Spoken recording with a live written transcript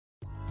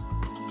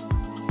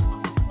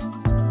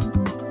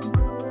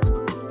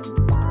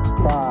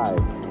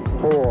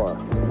4,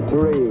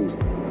 3,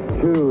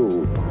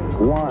 2,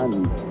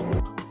 1.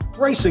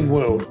 Racing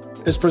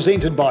World is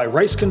presented by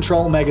Race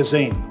Control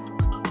Magazine.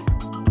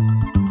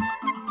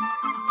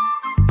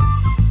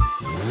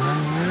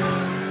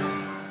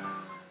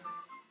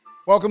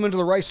 Welcome into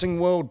the Racing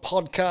World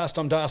podcast.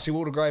 I'm Darcy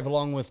Waldegrave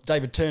along with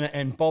David Turner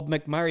and Bob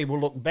McMurray. We'll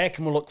look back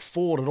and we'll look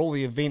forward at all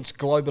the events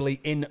globally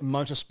in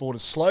motorsport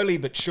as slowly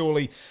but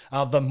surely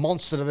the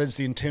monster that is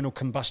the internal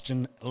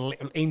combustion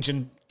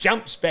engine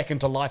jumps back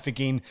into life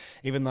again.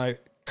 Even though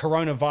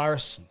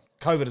coronavirus,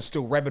 COVID is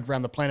still rabid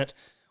around the planet,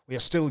 we are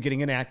still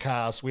getting in our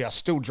cars, we are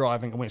still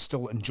driving, and we're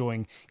still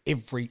enjoying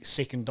every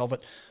second of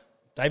it.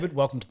 David,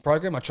 welcome to the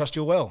program. I trust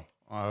you're well.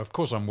 Of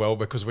course I'm well,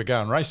 because we're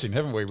going racing,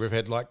 haven't we? We've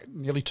had like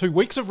nearly 2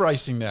 weeks of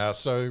racing now,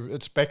 so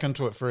it's back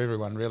into it for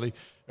everyone really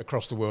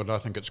across the world. I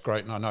think it's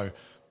great, and I know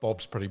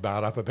Bob's pretty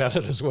barred up about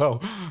it as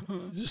well.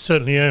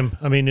 Certainly am.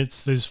 I mean,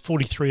 there's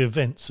 43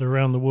 events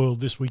around the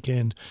world this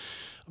weekend.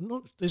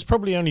 There's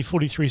probably only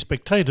 43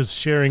 spectators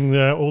sharing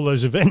all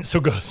those events,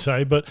 I've got to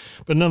say, but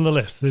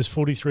nonetheless, there's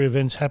 43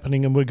 events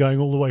happening, and we're going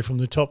all the way from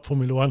the top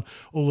Formula One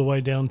all the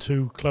way down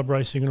to club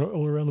racing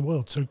all around the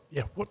world. So,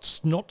 yeah,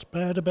 what's not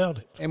bad about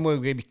it? And we're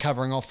going to be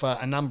covering off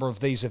a number of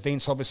these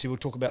events. Obviously, we'll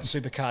talk about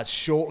supercars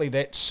shortly.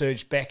 That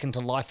surged back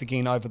into life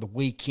again over the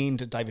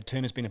weekend. David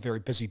Turner's been a very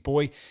busy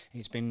boy.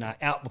 He's been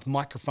out with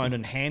microphone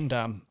in hand,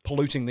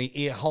 polluting the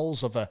ear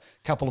holes of a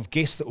couple of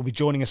guests that will be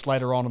joining us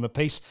later on in the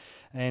piece.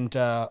 And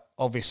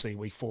obviously,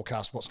 we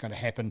forecast what's going to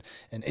happen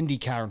in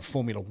IndyCar and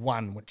Formula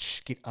One,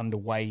 which get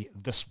underway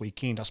this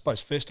weekend. I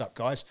suppose first up,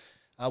 guys,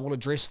 we'll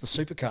address the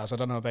supercars. I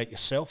don't know about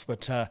yourself,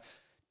 but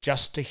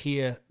just to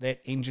hear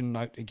that engine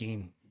note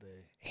again,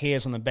 the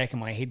hairs on the back of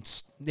my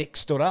neck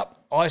stood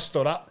up. I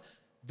stood up.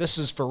 This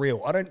is for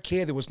real. I don't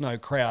care there was no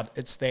crowd.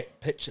 It's that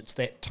pitch. It's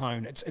that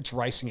tone. It's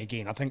racing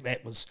again. I think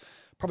that was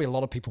probably a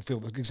lot of people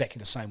feel exactly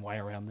the same way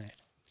around that.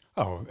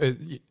 Oh,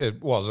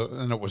 it was,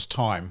 and it was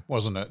time,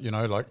 wasn't it? You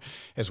know, like,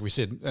 as we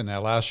said in our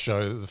last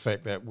show, the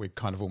fact that we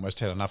kind of almost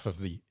had enough of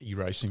the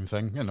e-racing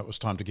thing, and it was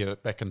time to get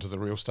it back into the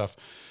real stuff.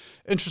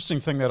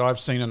 Interesting thing that I've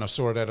seen, and I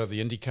saw it out of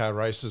the IndyCar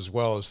race as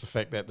well, is the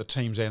fact that the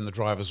teams and the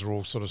drivers are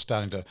all sort of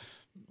starting to,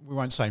 we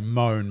won't say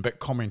moan, but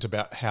comment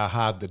about how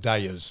hard the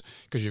day is,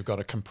 because you've got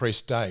a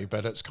compressed day.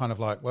 But it's kind of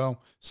like, well,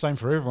 same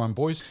for everyone,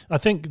 boys. I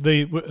think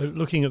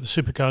looking at the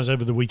supercars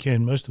over the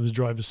weekend, most of the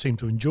drivers seem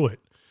to enjoy it.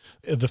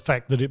 The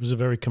fact that it was a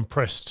very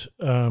compressed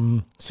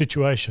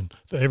situation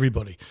for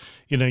everybody.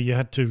 You know, you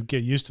had to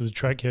get used to the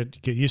track, you had to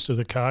get used to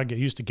the car, get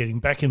used to getting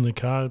back in the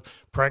car,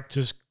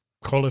 practice,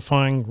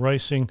 qualifying,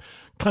 racing,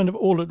 kind of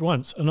all at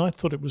once. And I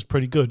thought it was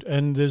pretty good.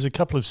 And there's a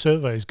couple of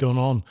surveys going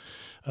on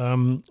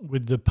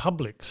with the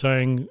public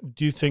saying,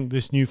 do you think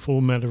this new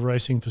format of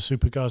racing for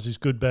supercars is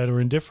good, bad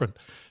or indifferent?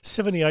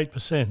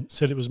 78%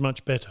 said it was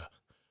much better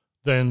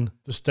than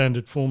the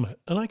standard format.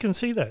 And I can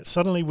see that.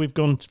 Suddenly we've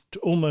gone to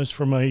almost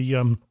from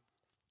a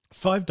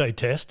 5-day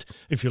test,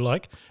 if you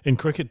like, in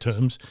cricket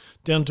terms,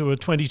 down to a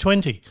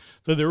 2020.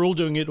 So they're all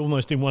doing it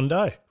almost in one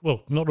day.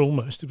 Well, not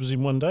almost. It was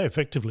in one day,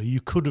 effectively.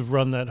 You could have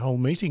run that whole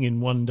meeting in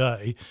one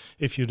day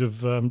if you'd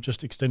have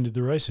just extended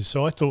the races.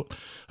 So I thought,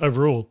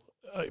 overall,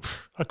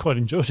 I quite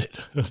enjoyed it,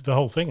 the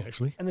whole thing,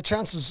 actually. And the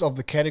chances of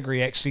the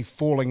category actually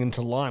falling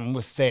into line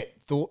with that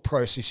thought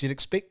process you'd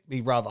expect to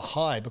be rather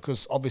high,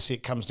 because obviously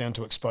it comes down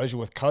to exposure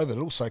with COVID. It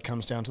also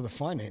comes down to the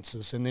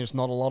finances, and there's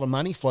not a lot of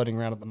money floating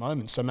around at the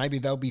moment. So maybe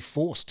they'll be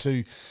forced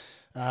to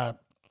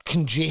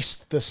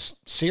congest this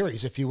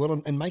series, if you will,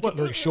 and make it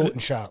very short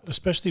and sharp.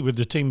 Especially with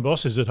the team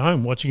bosses at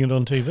home watching it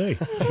on TV.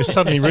 They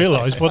suddenly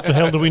realise, what the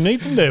hell do we need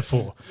them there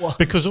for?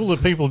 Because all the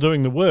people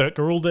doing the work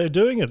are all there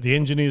doing it. The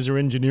engineers are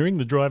engineering,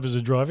 the drivers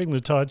are driving,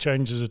 the tyre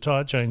changers are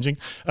tyre changing,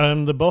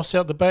 and the boss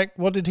out the back,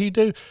 what did he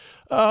do?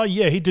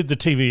 He did the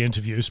TV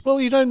interviews.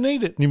 Well, you don't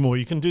need it anymore.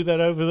 You can do that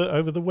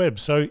over the web.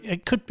 So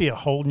it could be a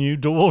whole new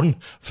dawn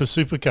for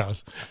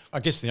supercars.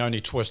 I guess the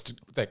only twist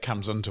that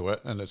comes into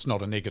it, and it's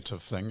not a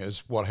negative thing,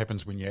 is what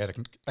happens when you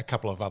add a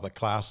couple of other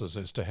classes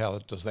as to how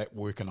does that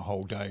work in a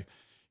whole day.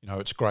 You know,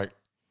 it's great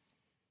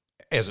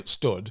as it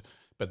stood,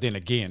 but then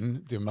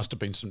again, there must have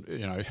been some,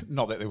 you know,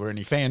 not that there were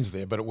any fans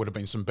there, but it would have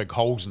been some big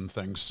holes and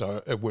things,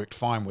 so it worked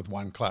fine with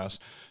one class.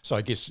 So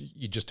I guess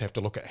you just have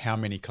to look at how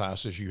many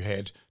classes you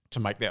had to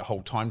make that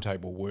whole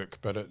timetable work,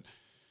 but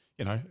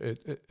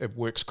it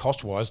works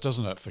cost-wise,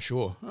 doesn't it, for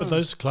sure? But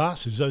those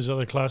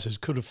other classes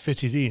could have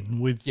fitted in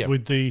with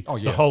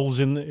the holes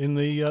in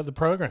the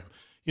program.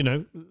 You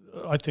know,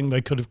 I think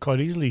they could have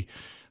quite easily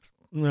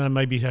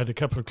maybe had a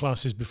couple of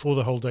classes before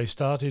the whole day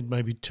started,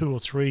 maybe 2 or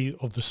 3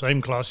 of the same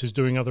classes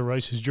doing other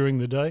races during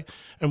the day,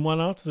 and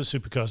one after the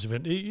supercars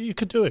event. You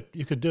could do it.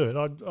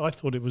 I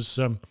thought it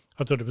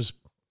was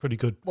pretty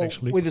good,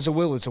 actually. Where there's a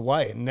will, there's a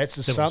way, and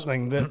that's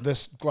something that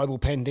this global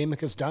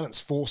pandemic has done. It's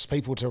forced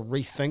people to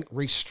rethink,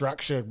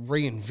 restructure,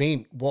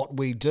 reinvent what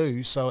we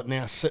do, so it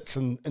now sits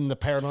in the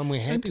paradigm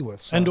we're happy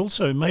with. So. And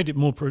also made it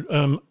more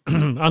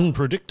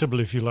unpredictable,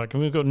 if you like.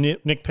 And we've got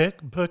Nick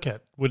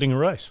Percat winning a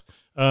race.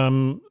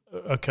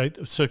 Okay,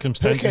 the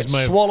circumstances Pickett may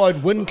have...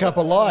 swallowed Win Cup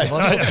alive.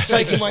 I was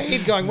shaking my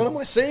head going, what am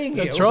I seeing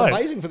here? That's It was right.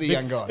 amazing for the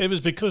young guy. It was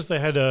because they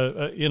had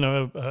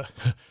a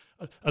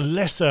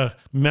lesser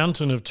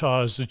mountain of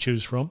tyres to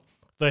choose from.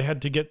 They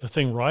had to get the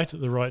thing right at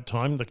the right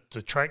time.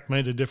 The track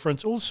made a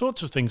difference. All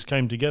sorts of things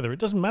came together. It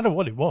doesn't matter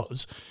what it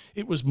was.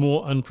 It was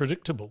more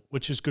unpredictable,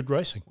 which is good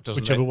racing,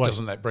 whichever way.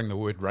 Doesn't that bring the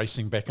word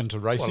racing back into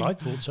racing? Well,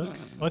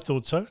 I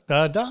thought so.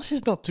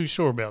 Darcy's not too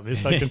sure about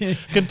this. I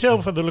can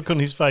tell from the look on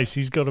his face.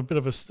 He's got a bit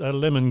of a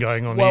lemon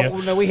going on here.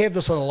 Well, no, we have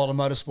this on a lot of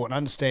motorsport, and I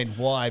understand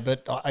why,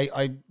 but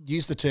I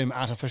use the term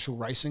artificial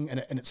racing, and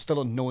it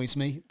still annoys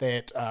me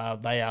that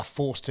they are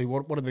forced to,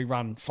 what did we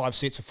run, 5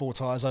 sets of 4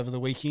 tyres over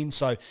the weekend?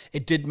 So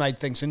it did make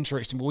things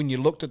interesting, but when you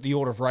looked at the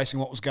order of racing,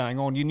 what was going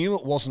on, you knew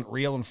it wasn't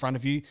real in front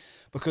of you,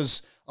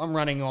 because I'm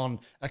running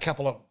on a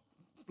couple of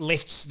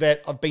lefts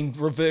that have been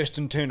reversed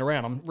and turned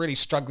around. I'm really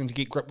struggling to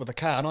get grip with the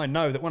car, and I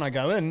know that when I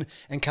go in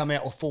and come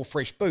out with 4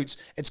 fresh boots,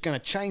 it's going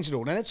to change it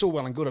all. Now, that's all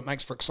well and good. It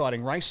makes for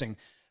exciting racing,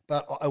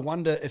 but I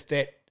wonder if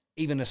that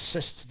even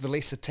assists the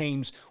lesser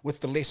teams with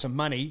the lesser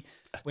money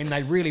when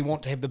they really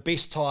want to have the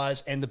best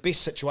tyres and the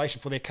best situation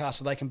for their car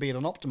so they can be at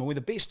an optimum, where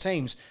the best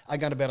teams are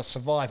going to be able to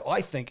survive,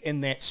 I think, in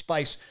that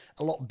space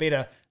a lot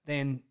better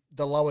than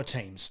the lower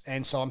teams.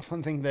 And so I'm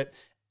thinking that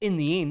in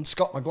the end,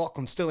 Scott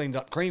McLaughlin still ended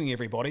up creaming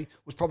everybody,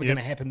 was probably going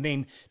to happen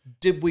then.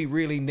 Did we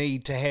really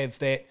need to have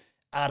that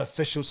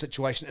artificial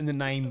situation in the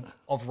name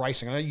of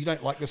racing? I know you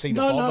don't like this either,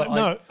 Bob.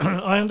 No.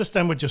 I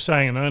understand what you're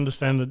saying, and I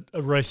understand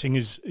that racing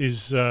is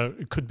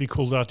could be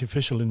called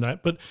artificial in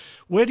that. But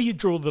where do you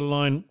draw the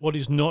line? What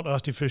is not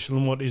artificial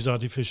and what is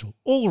artificial?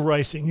 All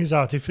racing is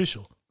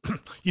artificial.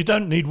 You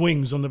don't need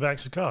wings on the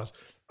backs of cars.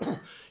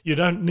 You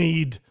don't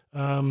need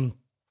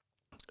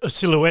a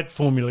silhouette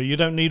formula. You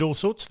don't need all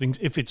sorts of things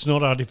if it's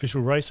not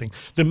artificial racing.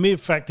 The mere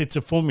fact it's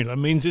a formula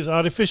means it's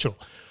artificial.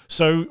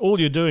 So all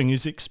you're doing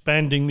is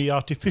expanding the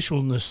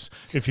artificialness,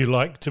 if you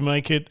like, to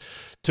make it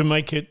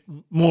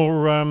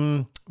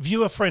more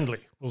viewer friendly,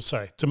 we'll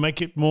say, to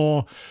make it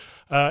more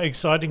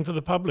exciting for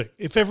the public.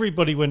 If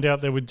everybody went out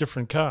there with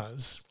different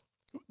cars,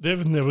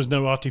 then there was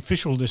no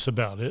artificialness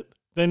about it,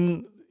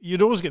 then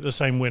you'd always get the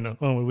same winner.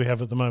 Well, we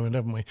have at the moment,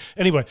 haven't we?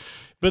 Anyway,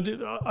 but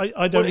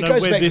I don't know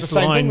where this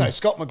line... Thing, though.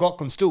 Scott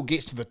McLaughlin still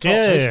gets to the top.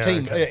 His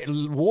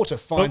team, Water,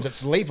 finds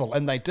its level,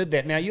 and they did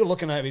that. Now, you're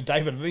looking over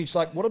David, and he's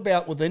like, what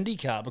about with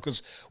IndyCar?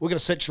 Because we've got a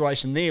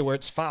situation there where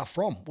it's far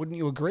from. Wouldn't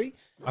you agree?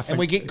 And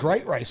we get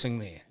great racing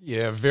there.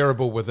 Yeah,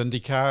 variable with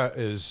IndyCar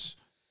is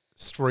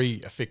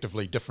 3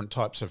 effectively different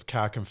types of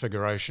car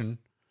configuration,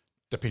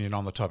 depending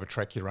on the type of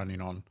track you're running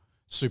on.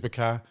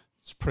 Supercar,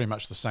 it's pretty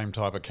much the same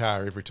type of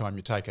car every time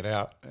you take it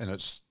out, and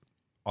it's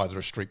either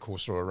a street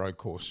course or a road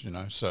course,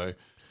 So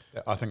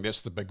I think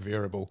that's the big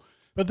variable.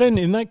 But then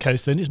in that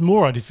case, then it's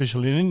more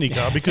artificial in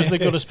IndyCar because they've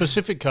got a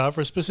specific car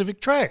for a specific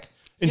track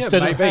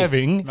instead of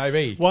having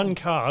one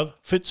car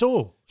fits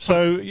all.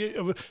 So,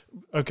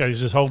 okay,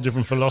 there's this whole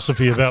different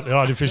philosophy about the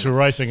artificial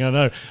racing, I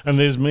know. And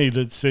there's me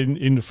that's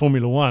in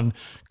Formula One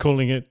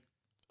calling it,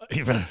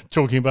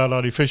 talking about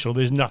artificial.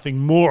 There's nothing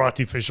more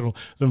artificial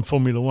than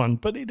Formula One,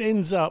 but it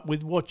ends up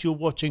with what you're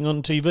watching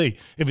on TV.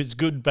 If it's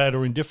good, bad,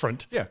 or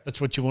indifferent, that's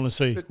what you want to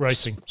see.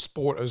 Racing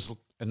sport is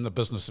in the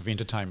business of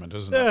entertainment,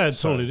 isn't it? Yeah,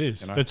 that's all it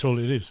is. That's all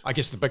it is. I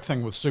guess the big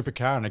thing with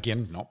Supercar, and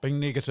again, not being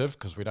negative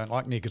because we don't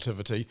like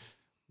negativity,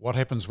 what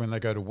happens when they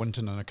go to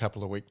Winton in a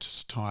couple of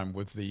weeks' time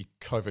with the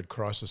COVID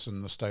crisis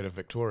in the state of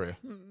Victoria?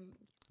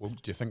 Well, do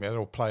you think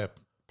that'll play a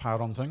part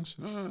on things?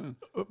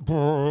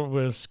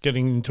 We're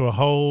getting into a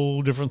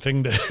whole different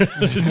thing there,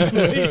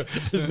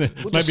 isn't it?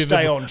 We'll just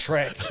stay on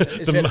track.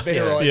 Is that a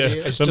better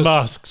idea? Yeah. The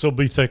masks will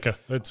be thicker,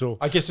 that's all.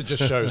 I guess it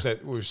just shows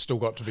that we've still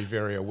got to be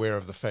very aware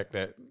of the fact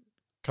that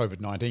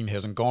COVID-19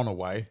 hasn't gone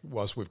away.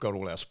 Whilst we've got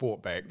all our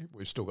sport back,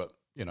 we've still got,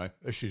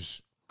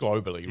 issues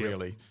globally,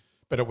 really.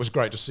 But it was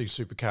great to see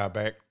Supercar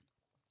back.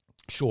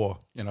 Sure,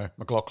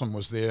 McLaughlin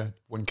was there,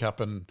 Whincup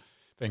and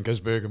Van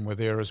Gisbergen were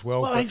there as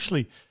well. Well,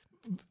 actually,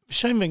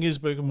 Shane Van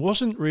Gisbergen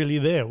wasn't really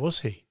there, was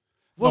he?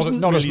 Not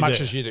really as much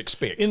there. as you'd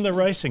expect. In the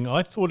racing,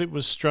 I thought it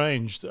was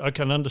strange. I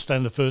can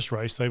understand the first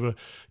race. They were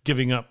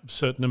giving up a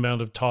certain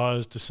amount of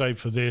tyres to save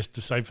for this,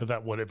 to save for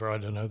that, whatever. I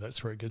don't know.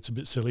 That's where it gets a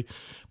bit silly.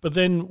 But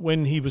then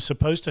when he was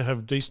supposed to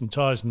have decent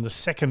tyres in the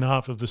second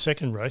half of the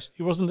second race,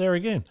 he wasn't there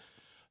again.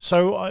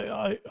 So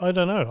I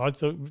don't know. I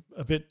thought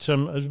I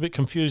was a bit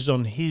confused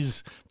on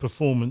his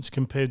performance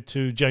compared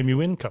to Jamie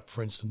Whincup,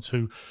 for instance,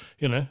 who,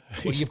 well,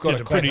 you've got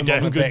did a a pretty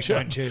damn good back,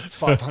 job. Don't you?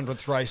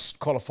 500th race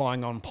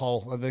qualifying on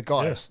pole. The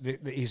guy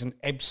he's an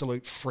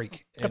absolute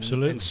freak in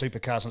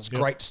supercars, and it's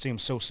great to see him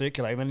still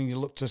circulate. And then you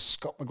look to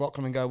Scott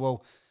McLaughlin and go,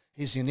 well,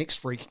 here's your next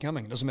freak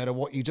coming. It doesn't matter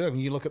what you do.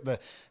 And you look at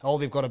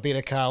they've got a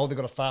better car, they've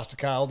got a faster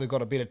car, they've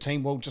got a better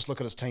team. Well, just look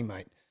at his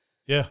teammate.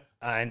 Yeah.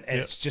 And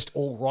it's just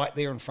all right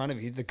there in front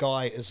of you. The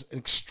guy is an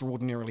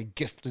extraordinarily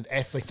gifted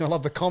athlete. And I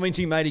love the comment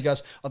he made. He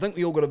goes, I think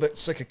we all got a bit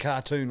sick of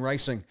cartoon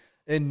racing.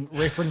 in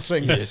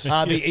referencing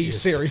the E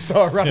Series they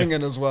were running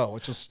in as well,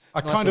 which is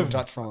I nice kind little of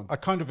touch from them. I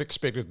kind of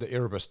expected the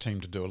Erebus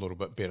team to do a little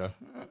bit better.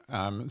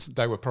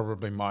 They were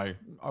probably my,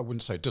 I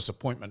wouldn't say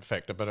disappointment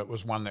factor, but it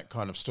was one that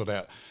kind of stood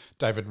out.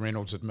 David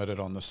Reynolds admitted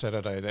on the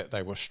Saturday that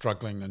they were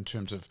struggling in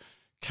terms of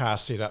car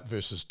setup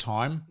versus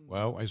time.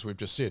 Well, as we've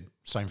just said,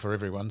 same for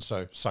everyone,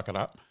 so suck it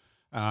up.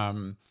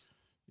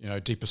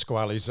 Di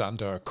Pasquale's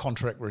under a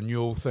contract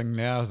renewal thing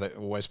now. That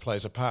always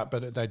plays a part,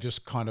 but they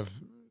just kind of,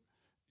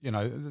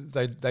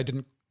 they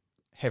didn't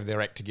have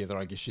their act together,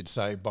 I guess you'd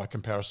say, by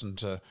comparison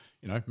to,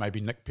 maybe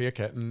Nick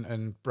Pearcat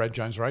and Brad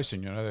Jones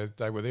Racing.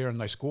 They were there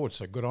and they scored,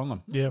 so good on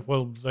them. Yeah,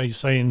 well, they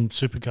say in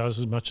supercars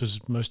as much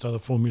as most other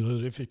formula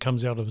that if it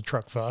comes out of the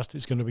truck fast,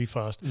 it's going to be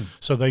fast.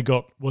 So they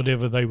got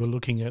whatever they were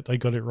looking at, they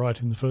got it right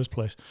in the first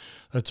place.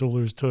 That's all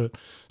there is to it.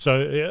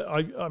 So,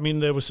 I mean,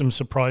 there were some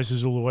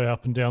surprises all the way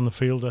up and down the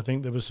field. I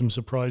think there were some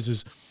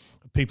surprises,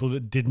 people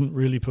that didn't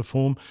really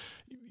perform.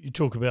 You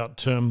talk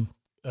about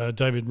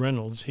David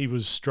Reynolds. He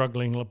was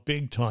struggling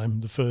big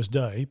time the first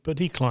day, but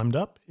he climbed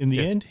up in the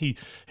end. He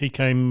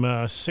came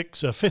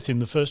fifth in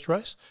the first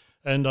race,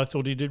 and I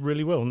thought he did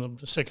really well. In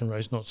the second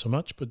race, not so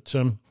much, but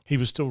he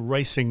was still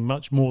racing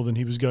much more than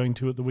he was going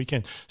to at the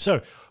weekend.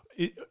 So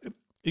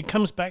it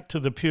comes back to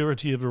the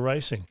purity of the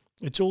racing.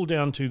 It's all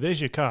down to, there's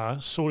your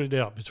car, sort it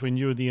out between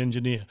you and the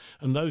engineer.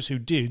 And those who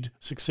did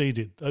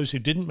succeeded. Those who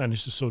didn't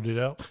manage to sort it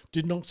out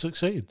did not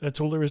succeed.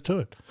 That's all there is to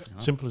it.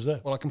 Simple as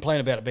that. Well, I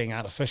complain about it being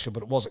artificial,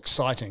 but it was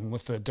exciting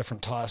with the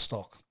different tyre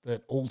stock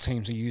that all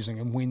teams are using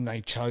and when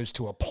they chose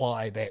to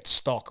apply that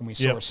stock. And we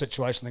saw a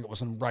situation, I think it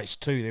was in race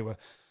 2, there were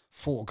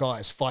 4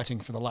 guys fighting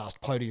for the last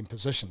podium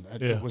position.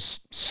 It was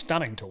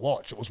stunning to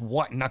watch. It was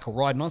white knuckle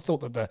ride. And I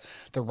thought that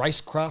the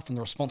racecraft and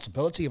the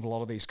responsibility of a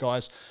lot of these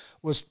guys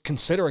was,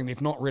 considering they've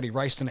not really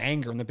raced in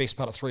anger in the best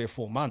part of 3 or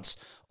 4 months,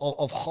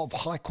 of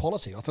high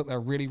quality. I thought they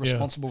were really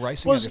responsible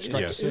racing. It's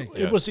great to see.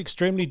 It was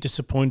extremely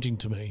disappointing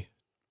to me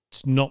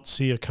to not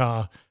see a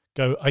car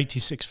go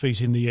 86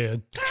 feet in the air,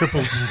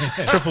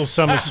 triple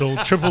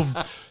somersault, triple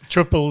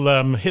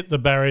hit the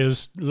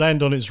barriers,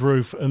 land on its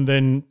roof, and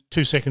then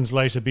 2 seconds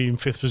later be in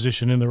 5th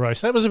position in the race.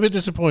 That was a bit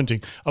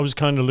disappointing. I was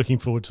kind of looking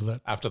forward to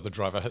that. After the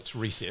driver hits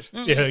reset.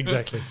 Yeah,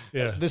 exactly.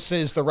 Yeah. This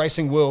is the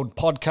Racing World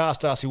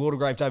podcast. Darcy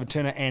Waldegrave, David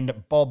Turner,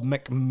 and Bob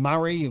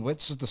McMurray.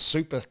 This is the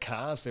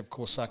supercars. They, of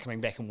course, are coming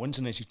back in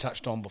Winton, as you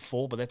touched on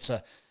before, but that's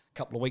a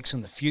couple of weeks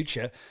in the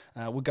future.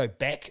 We'll go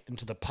back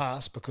into the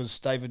past because,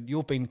 David,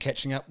 you've been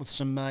catching up with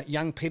some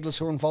young peddlers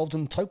who were involved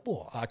in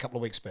Taupo a couple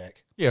of weeks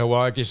back. Yeah,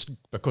 well, I guess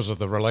because of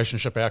the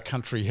relationship our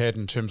country had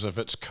in terms of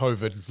its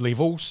COVID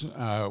levels,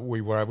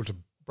 we were able to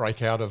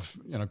break out of,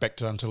 back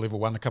down to level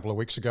 1 a couple of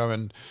weeks ago,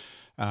 and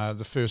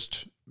the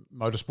first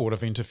motorsport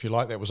event, if you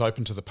like, that was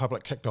open to the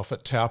public kicked off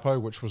at Taupo,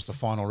 which was the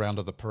final round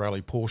of the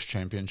Pirelli Porsche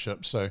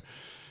Championship. So,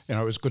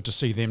 it was good to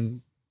see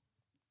them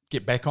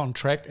get back on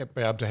track,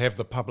 be able to have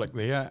the public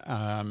there.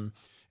 And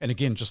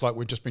again, just like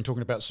we've just been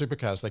talking about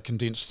supercars, they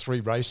condensed 3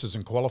 races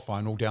in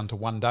qualifying all down to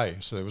 1 day.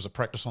 So there was a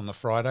practice on the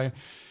Friday,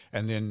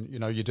 and then,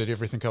 you did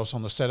everything else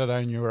on the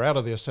Saturday, and you were out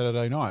of there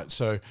Saturday night.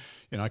 So,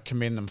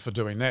 commend them for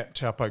doing that.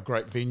 Taupo,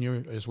 great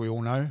venue, as we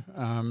all know.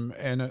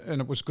 And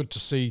it was good to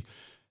see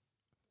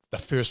the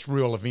first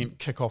real event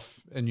kick off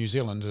in New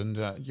Zealand.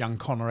 And young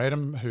Connor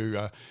Adam, who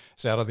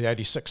is out of the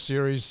 86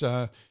 series,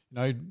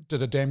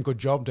 did a damn good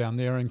job down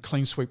there and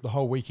clean sweep the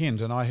whole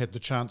weekend. And I had the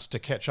chance to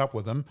catch up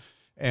with him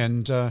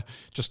and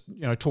just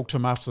talk to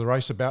him after the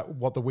race about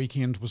what the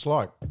weekend was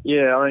like.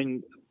 Yeah, I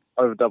mean,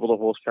 over double the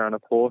horsepower in a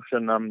Porsche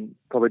and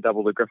probably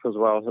double the grip as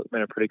well. It's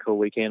been a pretty cool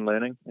weekend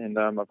learning, and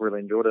I've really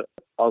enjoyed it.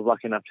 I was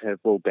lucky enough to have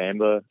Will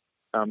Bamber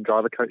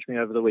driver coach me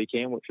over the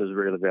weekend, which was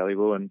really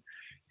valuable, and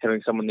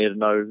having someone there to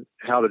know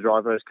how to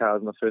drive those cars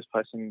in the first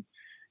place and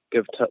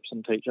give tips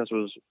and teach us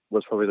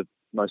was probably the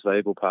most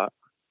valuable part.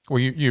 Well,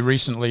 you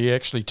recently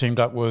actually teamed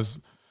up with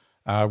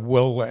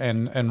Will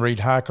and Reed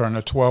Harker in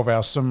a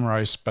 12-hour sim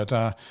race, but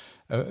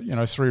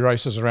 3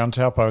 races around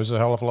Taupo is a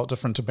hell of a lot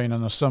different to being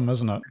in a sim,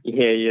 isn't it?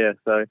 Yeah.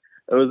 So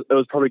it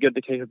was probably good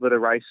to keep a bit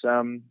of race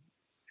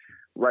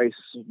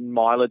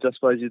mileage, I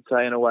suppose you'd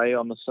say, in a way,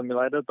 on the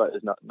simulator, but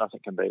nothing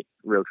can beat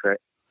real track.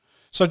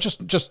 So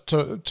just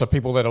to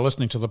people that are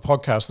listening to the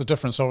podcast, the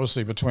difference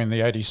obviously between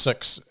the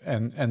 86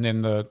 and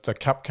then the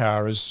Cup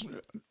car is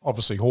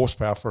obviously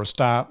horsepower for a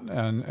start,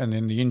 and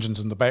then the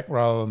engine's in the back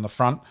rather than the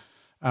front.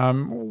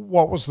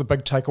 What was the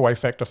big takeaway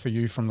factor for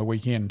you from the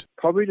weekend?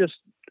 Probably just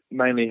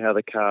mainly how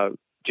the car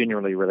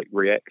generally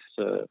reacts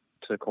to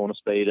corner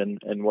speed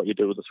and what you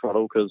do with the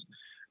throttle, because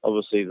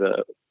obviously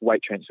the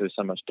weight transfer is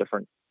so much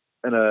different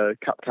in a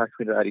Cup car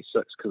compared to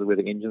 86 because of where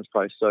the engine's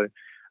placed. So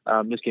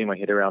just getting my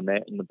head around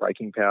that and the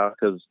braking power,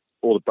 because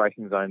all the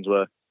braking zones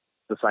were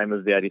the same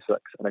as the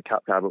 86 in a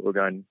Cup car, but we're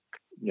going,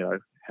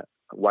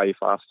 way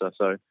faster.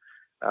 So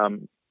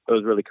it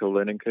was a really cool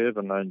learning curve,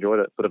 and I enjoyed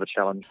it. Bit of a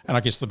challenge. And I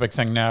guess the big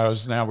thing now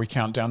is we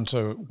count down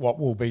to what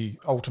will be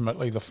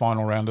ultimately the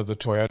final round of the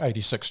Toyota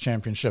 86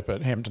 Championship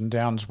at Hampton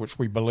Downs, which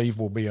we believe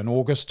will be in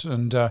August.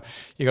 And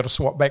you got to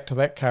swap back to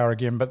that car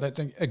again. But that,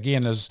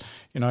 again, is,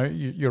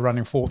 you're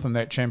running fourth in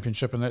that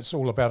championship, and that's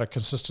all about a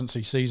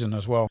consistency season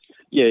as well.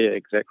 Yeah,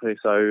 exactly.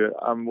 So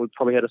we've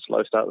probably had a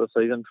slow start of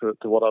the season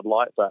to what I'd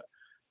like, but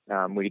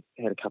we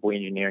had a couple of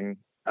engineering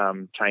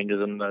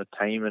changes in the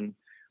team, and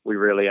we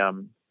really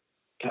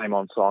came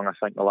on song, I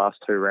think, the last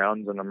 2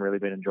 rounds, and I've really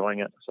been enjoying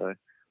it. So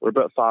we're a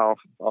bit far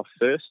off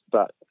first,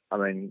 but, I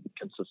mean,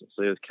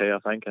 consistency is key, I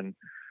think, and,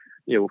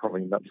 yeah, we'll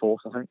probably end up fourth,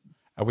 I think.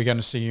 Are we going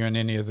to see you in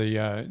any of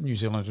the New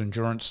Zealand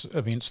endurance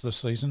events this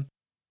season?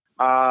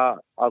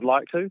 I'd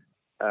like to,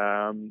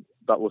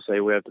 but we'll see.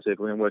 We have to see if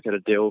we can work out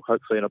a deal.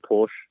 Hopefully in a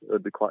Porsche, it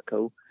would be quite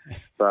cool.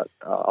 But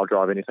I'll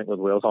drive anything with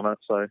wheels on it.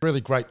 So really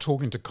great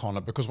talking to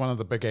Connor, because one of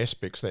the big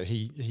aspects that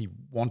he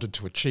wanted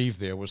to achieve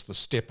there was the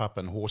step up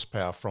in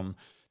horsepower from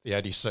the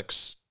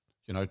 86,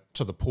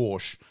 to the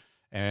Porsche,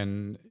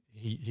 and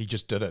he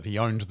just did it. He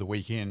owned the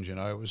weekend.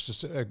 It was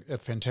just a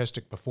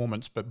fantastic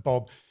performance. But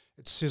Bob,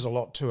 it says a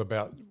lot too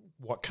about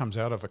what comes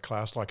out of a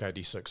class like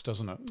 86,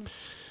 doesn't it?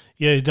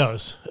 Yeah, it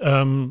does.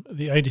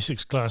 The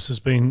 86 class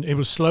it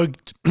was slow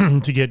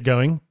to get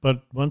going,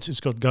 but once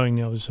it's got going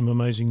now, there's some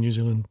amazing New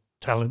Zealand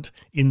talent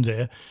in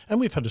there. And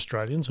we've had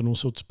Australians and all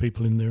sorts of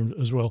people in there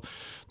as well.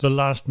 The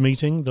last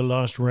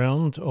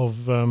round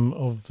of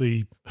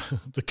the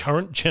the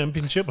current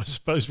championship, I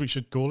suppose we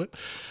should call it,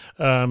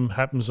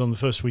 happens on the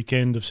first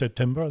weekend of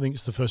September. I think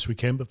it's the first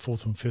weekend, but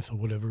 4th and 5th or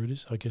whatever it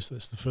is. I guess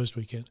that's the first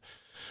weekend.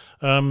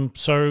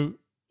 So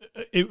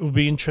it will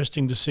be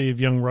interesting to see if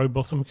young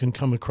Rowbotham can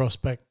come across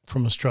back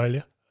from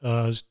Australia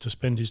to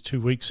spend his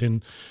 2 weeks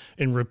in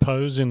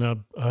repose in a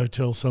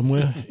hotel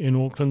somewhere in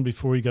Auckland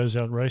before he goes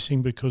out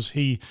racing, because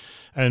he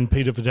and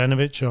Peter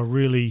Vodanovic are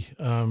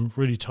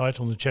really tight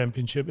on the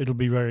championship. It'll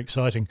be very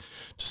exciting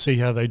to see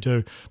how they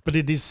do. But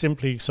it is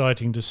simply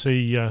exciting to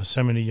see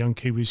so many young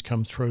Kiwis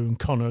come through, and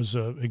Connor's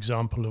an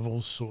example of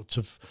all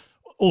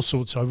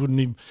sorts. I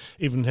wouldn't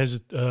even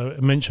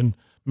mention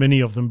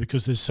many of them,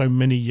 because there's so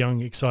many young,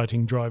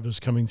 exciting drivers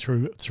coming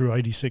through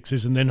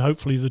 86s, and then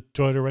hopefully the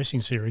Toyota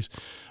Racing Series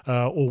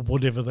or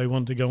whatever they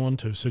want to go on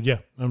to. So, yeah,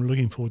 I'm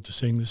looking forward to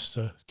seeing this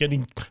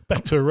getting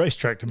back to a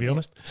racetrack, to be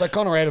honest. So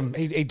Connor Adam,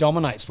 he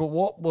dominates, but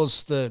what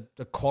was the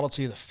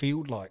quality of the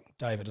field like,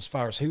 David, as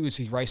far as who was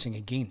he racing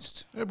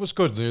against? It was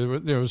good.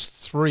 There was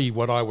 3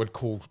 what I would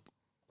call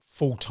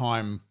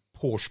full-time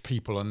Porsche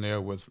people in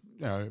there with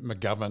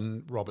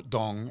McGovern, Robert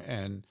Dong,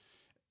 and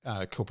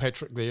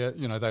Kilpatrick there.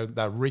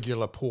 They're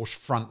regular Porsche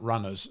front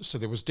runners, so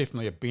there was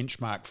definitely a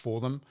benchmark for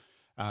them.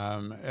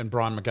 And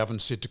Brian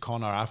McGovern said to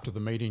Connor after the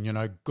meeting,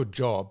 good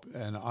job.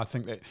 And I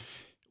think that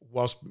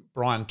whilst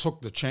Brian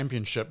took the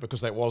championship,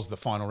 because that was the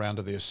final round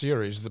of their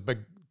series, the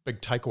big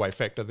takeaway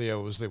factor there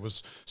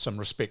was some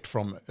respect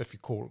from, if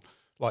you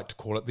like to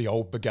call it, the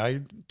old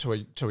brigade to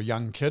a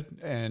young kid,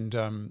 and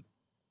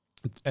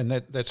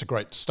that's a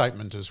great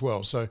statement as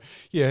well. So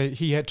yeah,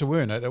 he had to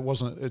earn it.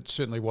 It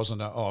certainly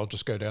wasn't I'll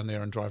just go down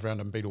there and drive around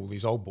and beat all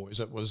these old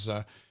boys. It was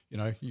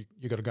you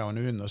got to go and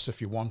earn this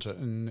if you want it,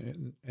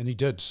 and he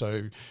did.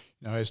 So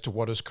as to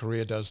what his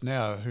career does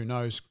now, who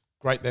knows?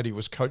 Great that he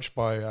was coached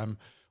by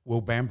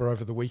Will Bamber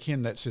over the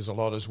weekend. That says a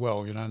lot as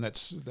well, and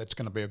that's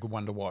going to be a good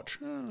one to watch.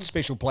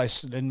 Special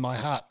place in my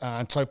heart,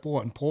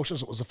 Taupo and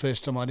Porsches. It was the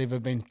first time I'd ever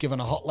been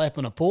given a hot lap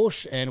in a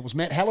Porsche, and it was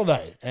Matt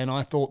Halliday, and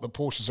I thought the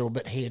Porsches are a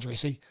bit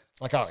hairdressy.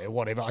 It's like, oh, yeah,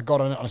 whatever. I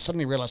got in it, and I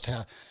suddenly realised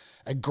how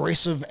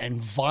aggressive and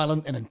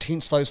violent and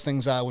intense those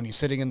things are when you're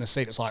sitting in the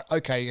seat. It's like,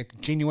 okay, a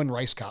genuine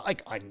race car.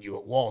 I knew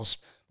it was.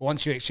 But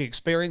once you actually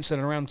experience it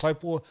around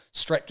Taupo,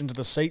 strapped into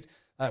the seat,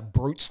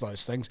 brutes,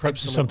 those things.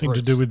 Perhaps Absolute something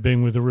brutes. to do with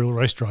being with a real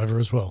race driver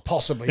as well.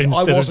 Possibly.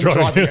 I wasn't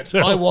driving it.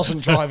 I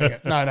wasn't driving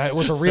it. No, it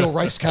was a real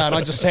race car, and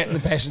I just sat in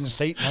the passenger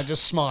seat and I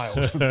just smiled.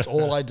 That's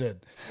all I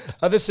did.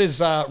 This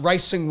is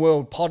Racing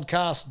World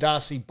Podcast.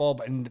 Darcy,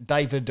 Bob, and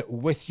David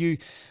with you.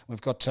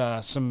 We've got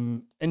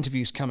some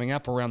interviews coming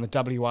up around the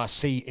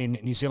WRC in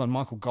New Zealand.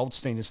 Michael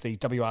Goldstein is the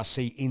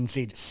WRC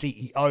NZ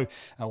CEO.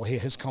 We'll hear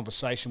his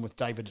conversation with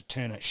David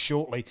Turner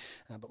shortly.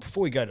 But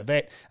before we go to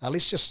that,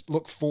 let's just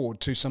look forward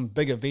to some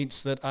big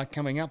events that are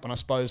coming up. And I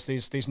suppose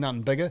there's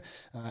none bigger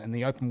in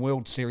the Open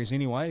World Series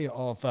anyway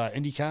of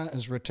IndyCar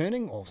is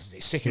returning, or their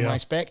second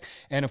race back.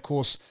 And, of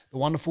course, the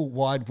wonderful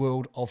wide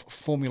world of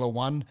Formula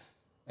One.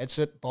 That's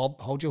it,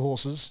 Bob. Hold your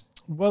horses.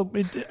 Well,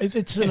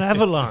 it's an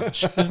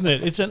avalanche, isn't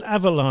it? It's an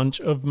avalanche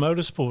of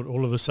motorsport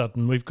all of a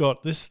sudden. We've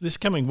got this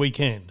coming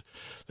weekend.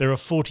 There are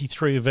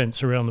 43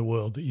 events around the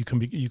world that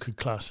you could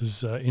class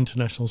as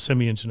international,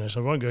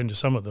 semi-international. I won't go into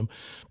some of them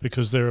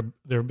because they're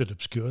a bit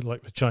obscure,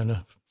 like the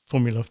China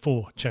Formula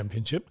 4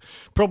 Championship.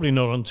 Probably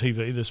not on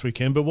TV this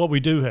weekend, but what we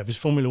do have is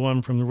Formula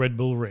 1 from the Red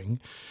Bull Ring,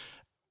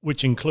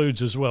 which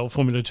includes as well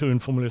Formula 2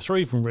 and Formula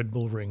 3 from Red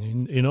Bull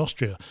Ring in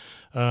Austria.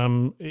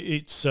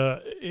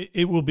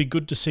 It will be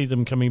good to see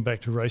them coming back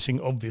to racing,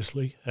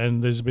 obviously,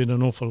 and there's been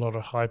an awful lot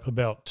of hype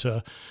about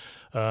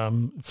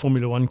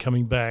Formula 1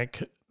 coming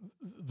back.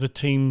 the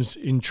teams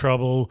in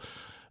trouble,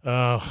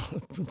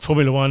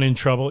 Formula One in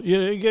trouble. Yeah,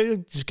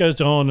 it just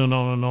goes on and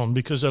on and on,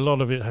 because a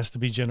lot of it has to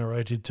be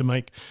generated to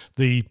make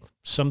the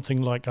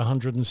something like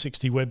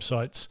 160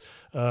 websites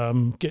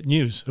get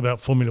news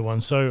about Formula One.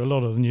 So a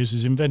lot of the news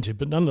is invented,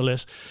 but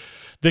nonetheless,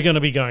 they're going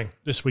to be going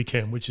this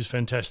weekend, which is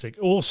fantastic.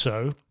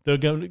 Also, they'll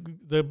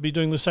be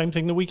doing the same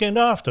thing the weekend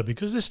after,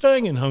 because they're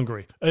staying in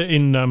Hungary,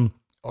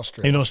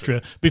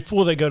 Austria,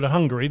 before they go to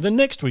Hungary the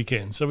next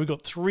weekend. So we've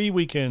got 3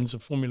 weekends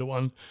of Formula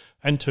One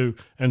and 2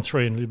 and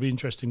 3, and it'll be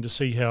interesting to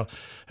see how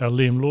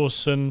Liam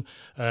Lawson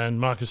and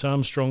Marcus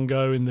Armstrong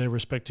go in their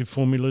respective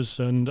formulas,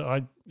 and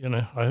I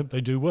hope they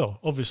do well.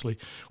 Obviously,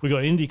 we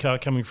got IndyCar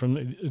coming from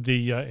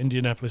the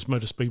Indianapolis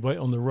Motor Speedway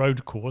on the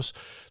road course.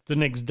 The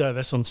next day,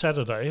 that's on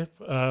Saturday.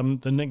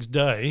 The next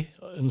day,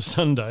 on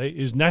Sunday,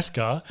 is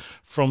NASCAR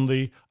from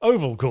the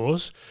oval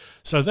course.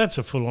 So that's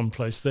a full-on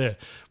place there.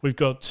 We've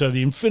got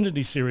the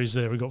Infinity Series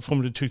there. We've got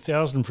Formula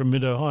 2000 from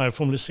Mid-Ohio,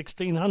 Formula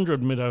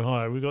 1600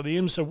 Mid-Ohio. We've got the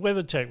IMSA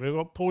WeatherTech. We've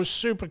got Porsche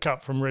Super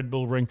Cup from Red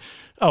Bull Ring.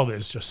 Oh,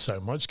 there's just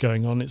so much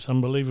going on. It's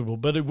unbelievable.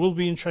 But it will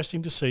be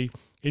interesting to see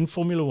in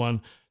Formula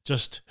One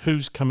just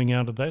who's coming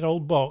out of that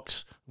old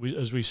box,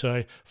 as we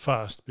say,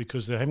 fast,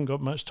 because they haven't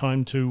got much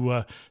time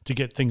to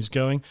get things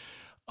going.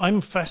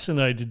 I'm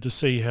fascinated to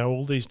see how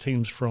all these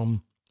teams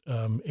from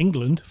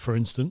England, for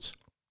instance,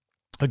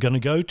 are going to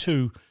go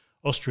to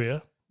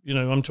Austria.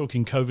 I'm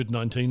talking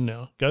COVID-19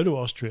 now. Go to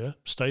Austria,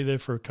 stay there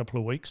for a couple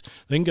of weeks,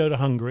 then go to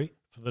Hungary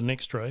for the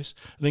next race,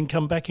 and then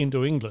come back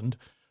into England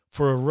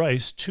for a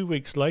race 2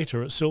 weeks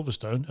later at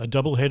Silverstone, a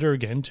double header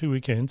again, 2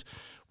 weekends,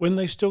 when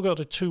they've still got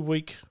a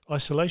 2-week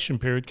isolation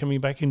period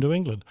coming back into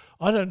England.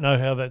 I don't know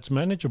how that's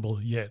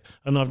manageable yet,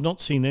 and I've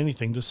not seen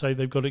anything to say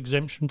they've got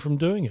exemption from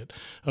doing it.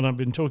 And I've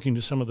been talking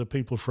to some of the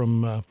people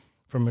from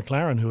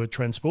McLaren who are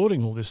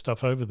transporting all this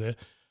stuff over there.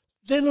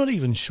 They're not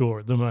even sure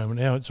at the moment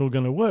how it's all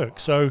going to work.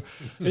 So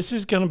this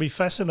is going to be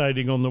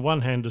fascinating on the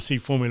one hand to see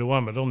Formula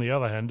One, but on the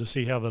other hand to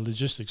see how the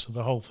logistics of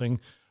the whole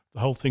thing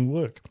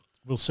work.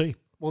 We'll see.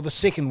 Well, the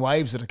second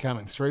waves that are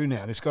coming through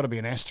now, there's got to be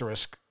an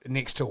asterisk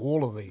next to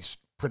all of these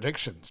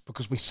predictions,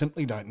 because we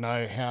simply don't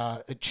know how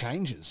it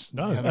changes.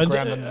 No, how the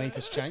ground underneath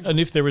is changing. And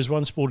if there is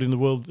one sport in the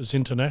world that's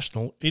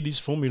international, it is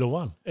Formula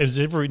One. There's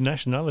every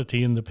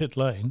nationality in the pit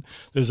lane.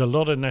 There's a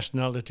lot of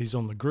nationalities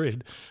on the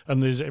grid,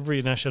 and there's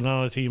every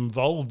nationality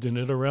involved in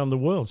it around the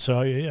world.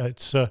 So yeah,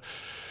 it's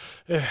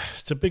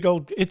a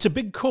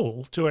big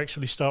call to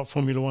actually start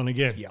Formula One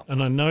again. Yeah.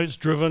 And I know it's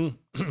driven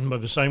by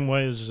the same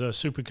way as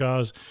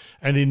supercars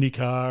and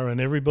IndyCar and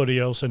everybody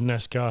else in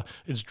NASCAR.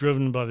 It's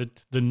driven by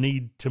the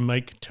need to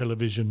make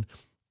television,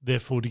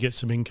 therefore to get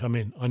some income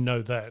in. I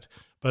know that.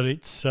 But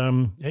it's,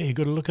 you've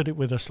got to look at it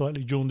with a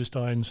slightly jaundiced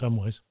eye in some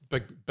ways.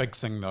 Big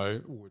thing, though,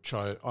 which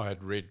I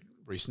had read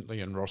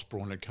recently, and Ross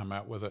Brawn had come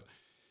out with it,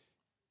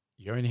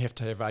 you only have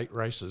to have 8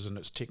 races and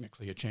it's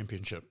technically a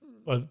championship.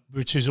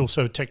 Which is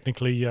also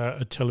technically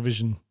a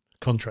television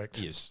contract.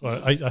 Yes.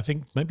 I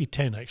think maybe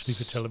 10 actually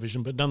for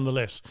television, but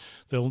nonetheless,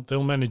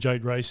 they'll manage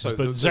 8 races. So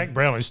but Zach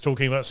Brown is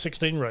talking about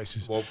 16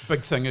 races. Well,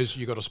 big thing is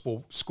you got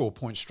to score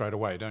points straight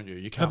away, don't you?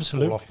 You can't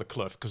fall off the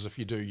cliff, because if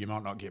you do, you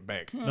might not get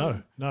back.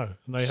 No. And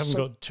they haven't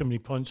got too many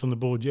points on the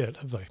board yet,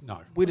 have they?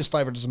 No. Where does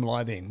favouritism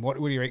lie then? What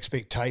are your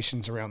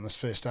expectations around this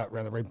first start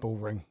around the Red Bull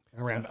Ring?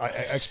 I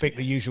expect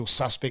the usual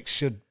suspects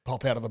should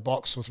pop out of the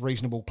box with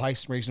reasonable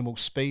pace, reasonable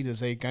speed.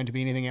 Is there going to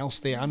be anything else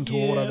there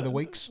untoward over the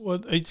weeks?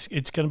 Well, it's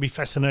going to be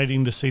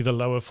fascinating to see the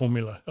lower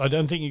formula. I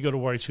don't think you've got to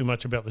worry too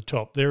much about the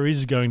top. There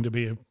is going to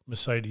be a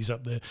Mercedes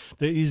up there.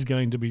 There is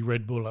going to be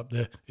Red Bull up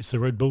there. It's the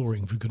Red Bull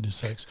Ring, for goodness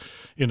sakes.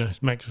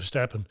 It's Max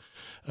Verstappen.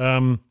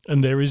 And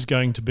there is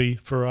going to be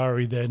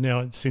Ferrari there.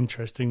 Now, it's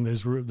interesting.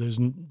 There's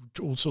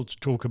all sorts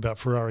of talk about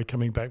Ferrari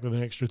coming back with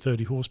an extra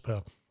 30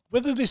 horsepower.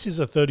 Whether this is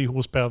a 30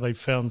 horsepower they've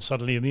found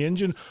suddenly in the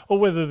engine, or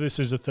whether this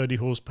is a 30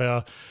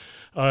 horsepower,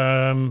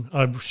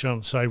 I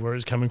shan't say where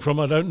it's coming from.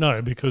 I don't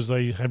know, because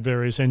they had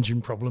various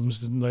engine problems,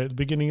 didn't they, at the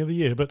beginning of the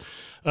year. But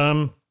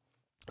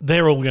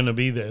they're all going to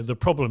be there. The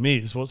problem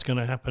is what's going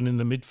to happen in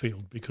the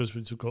midfield, because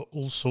we've got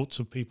all sorts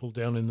of people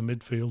down in the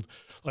midfield,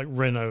 like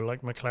Renault,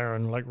 like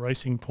McLaren, like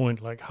Racing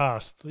Point, like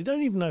Haas. They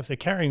don't even know if they're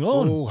carrying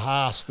on. Oh,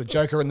 Haas, the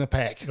joker in the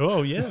pack.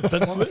 Oh, yeah.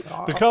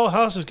 But Carl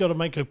Haas has got to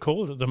make a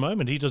call at the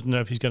moment. He doesn't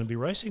know if he's going to be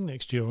racing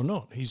next year or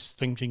not. He's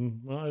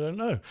thinking, well, I don't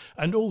know.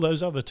 And all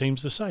those other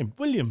teams the same.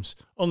 Williams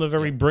on the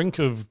very brink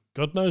of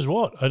God knows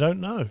what. I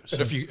don't know.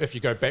 But if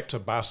you go back to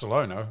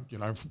Barcelona,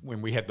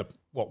 when we had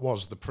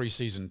the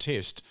pre-season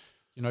test,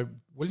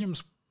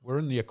 Williams were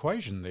in the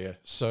equation there.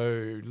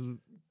 So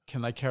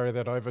can they carry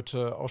that over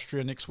to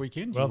Austria next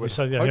weekend? Well, they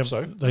say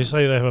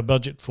they have a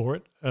budget for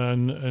it,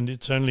 and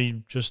it's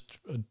only just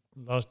the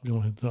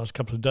last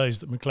couple of days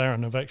that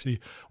McLaren have actually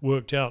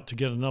worked out to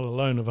get another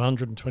loan of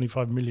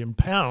 £125 million,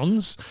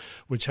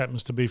 which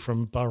happens to be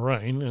from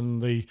Bahrain,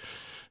 and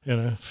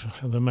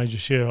the major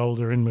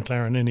shareholder in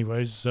McLaren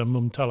anyways,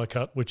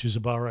 Mumtalakat, which is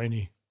a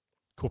Bahraini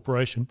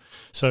corporation.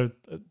 So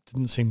it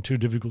didn't seem too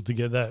difficult to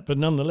get that. But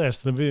nonetheless,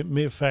 the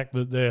mere fact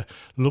that they're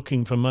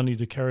looking for money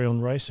to carry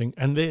on racing,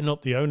 and they're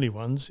not the only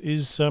ones,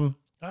 is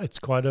It's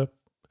quite a.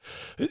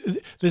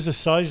 There's a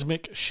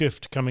seismic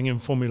shift coming in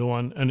Formula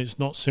One, and it's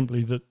not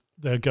simply that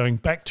they're going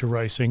back to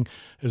racing.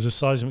 There's a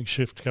seismic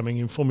shift coming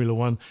in Formula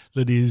One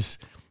that is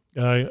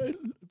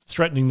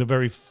threatening the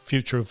very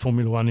future of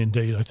Formula One.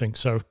 Indeed, I think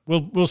so.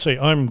 We'll see.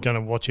 I'm going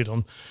to watch it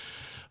on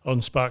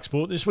Spark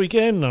Sport this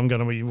weekend. I'm going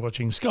to be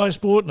watching Sky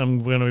Sport, and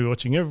I'm going to be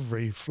watching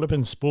every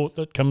flipping sport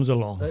that comes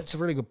along. That's a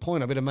really good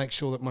point. I better make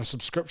sure that my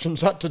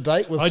subscription's up to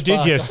date with Spark.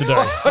 Did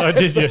yesterday. I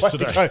did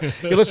yesterday.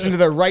 You're listening to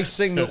the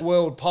Racing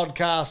World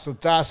podcast with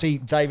Darcy,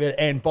 David,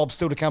 and Bob.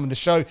 Still to come in the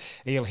show,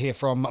 you'll hear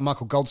from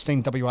Michael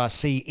Goldstein,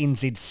 WRC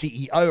NZ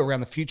CEO, around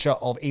the future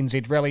of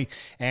NZ Rally,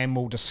 and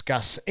we'll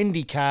discuss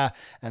IndyCar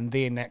and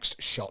their next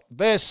shot.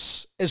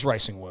 This is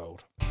Racing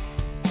World.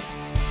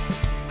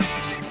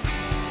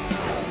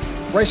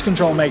 Race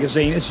Control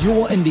Magazine is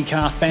your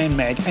IndyCar fan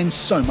mag and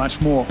so much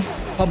more.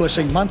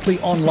 Publishing monthly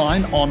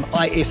online on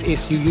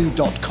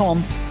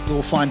issuu.com, you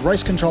will find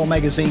Race Control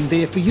Magazine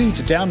there for you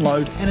to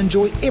download and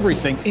enjoy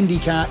everything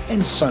IndyCar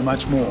and so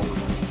much more.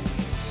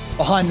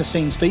 Behind the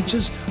scenes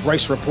features,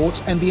 race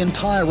reports and the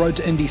entire Road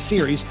to Indy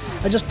series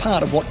are just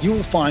part of what you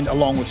will find,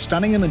 along with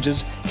stunning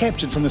images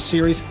captured from the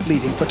series'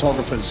 leading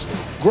photographers.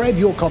 Grab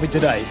your copy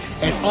today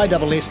at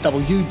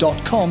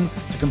issw.com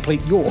to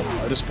complete your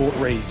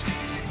motorsport read.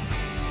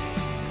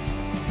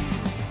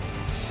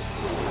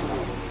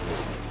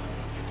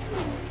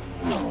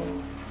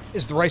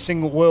 Is the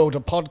Racing World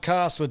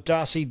podcast with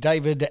Darcy,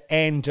 David,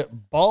 and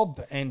Bob.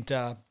 And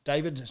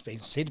David, has been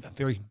said, a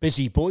very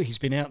busy boy. He's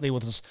been out there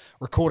with his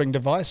recording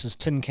device, his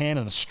tin can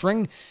and a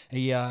string.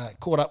 He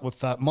caught up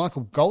with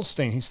Michael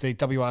Goldstein. He's the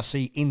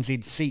WRC NZ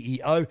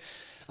CEO.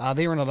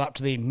 They're in it up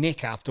to their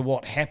neck after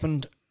what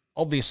happened.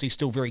 Obviously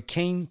still very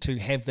keen to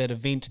have that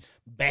event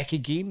back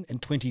again in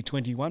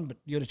 2021, but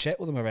you had a chat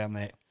with them around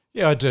that.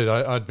 Yeah, I did.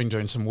 I'd been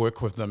doing some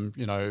work with them,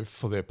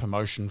 for their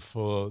promotion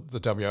for the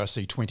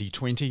WRC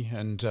 2020,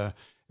 and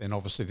then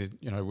obviously,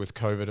 with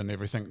COVID and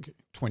everything,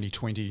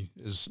 2020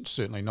 is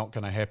certainly not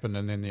going to happen.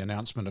 And then the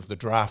announcement of the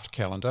draft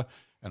calendar,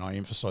 and I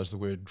emphasise the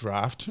word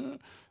draft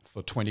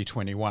for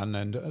 2021.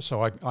 And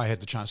so I had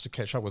the chance to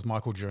catch up with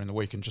Michael during the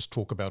week and just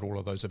talk about all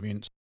of those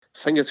events.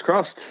 Fingers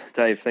crossed,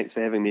 Dave. Thanks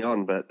for having me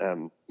on. But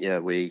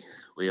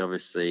we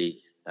obviously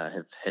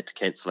have had to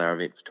cancel our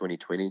event for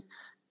 2020.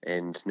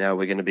 And now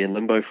we're going to be in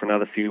limbo for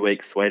another few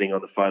weeks waiting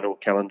on the final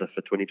calendar for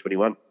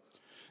 2021.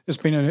 There's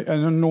been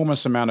an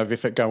enormous amount of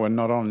effort going,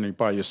 not only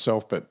by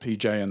yourself, but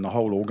PJ and the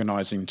whole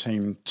organising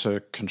team,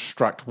 to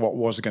construct what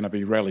was going to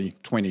be Rally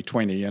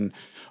 2020. And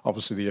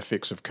obviously the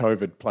effects of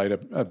COVID played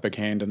a big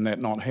hand in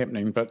that not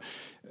happening. But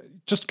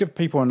just give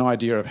people an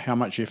idea of how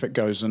much effort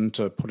goes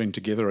into putting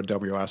together a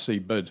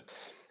WRC bid.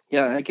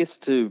 Yeah, I guess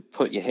to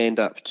put your hand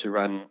up to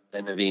run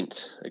an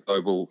event, a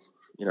global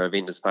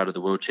event as part of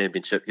the World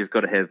Championship, you've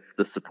got to have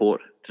the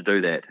support to do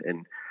that.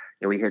 And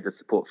we had the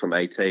support from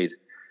ATEED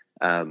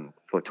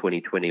for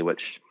 2020,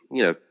 which,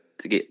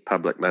 to get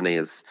public money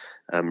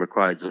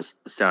requires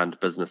a sound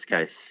business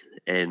case.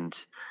 And,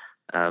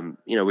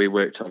 we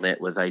worked on that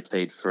with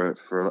ATEED for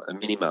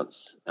many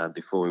months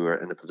before we were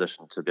in a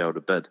position to be able to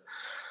bid.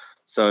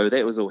 So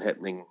that was all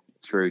happening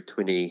through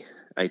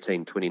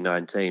 2018,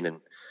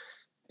 2019,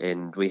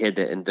 and we had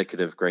that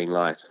indicative green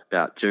light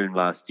about June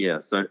last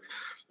year. So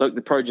look,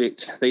 the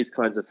project, these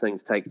kinds of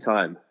things take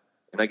time.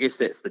 And I guess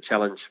that's the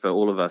challenge for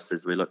all of us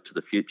as we look to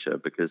the future,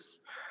 because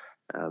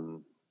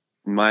in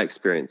my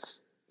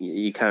experience,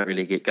 you can't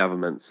really get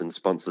governments and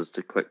sponsors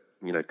to click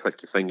your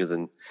fingers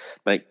and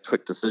make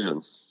quick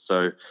decisions.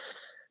 So,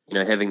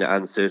 having the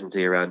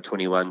uncertainty around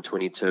 21,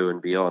 22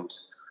 and beyond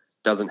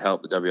doesn't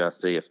help the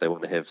WRC if they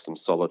want to have some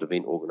solid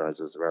event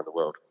organisers around the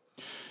world.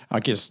 I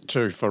guess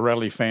too, for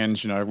rally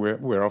fans,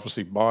 we're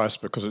obviously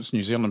biased because it's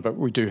New Zealand, but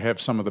we do have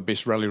some of the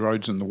best rally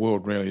roads in the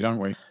world, really, don't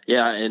we?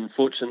 Yeah, and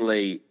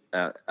fortunately,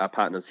 our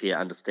partners here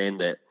understand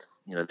that.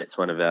 That's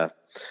one of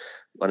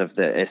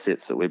the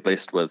assets that we're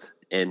blessed with.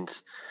 And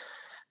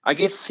I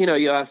guess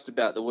you asked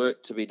about the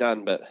work to be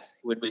done, but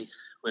when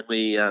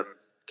we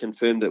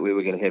confirmed that we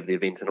were going to have the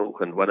event in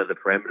Auckland, one of the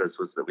parameters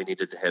was that we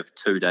needed to have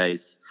 2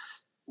 days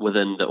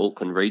within the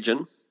Auckland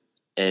region,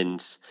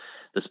 and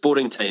the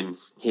sporting team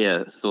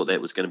here thought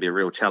that was going to be a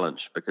real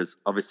challenge, because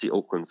obviously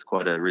Auckland's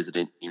quite a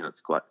resident,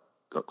 it's got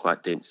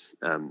quite dense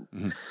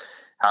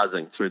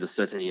housing through the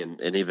city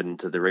and even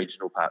into the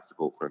regional parts of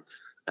Auckland.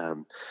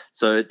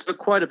 So it took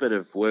quite a bit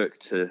of work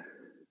to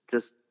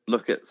just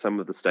look at some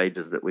of the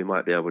stages that we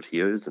might be able to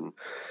use, and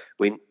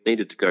we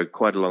needed to go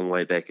quite a long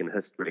way back in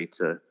history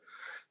to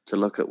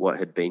look at what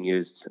had been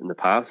used in the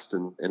past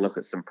and look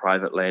at some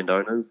private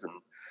landowners,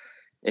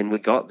 and we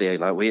got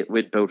there.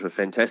 We'd built a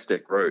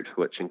fantastic route,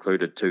 which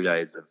included 2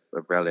 days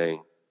of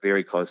rallying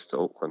very close to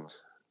Auckland,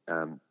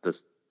 the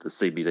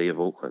CBD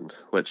of Auckland,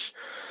 which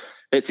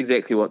it's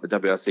exactly what the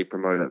WRC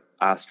promoter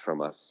asked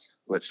from us,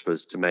 which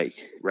was to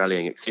make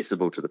rallying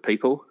accessible to the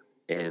people.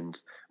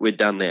 And we'd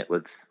done that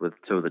with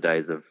 2 of the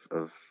days of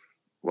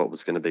what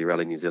was going to be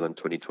Rally New Zealand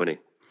 2020.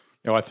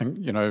 I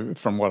think,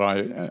 from what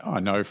I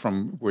know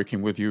from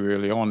working with you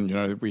early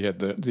on, we had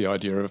the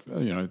idea of,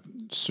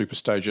 super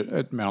stage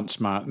at Mount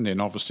Smart, and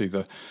then obviously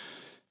the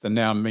the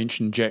now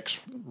mentioned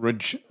Jack's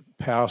Ridge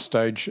Power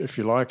Stage, if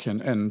you like,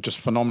 and just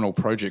phenomenal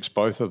projects,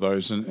 both of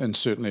those. And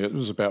certainly it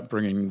was about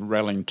bringing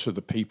rallying to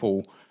the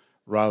people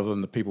rather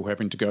than the people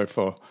having to go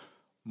for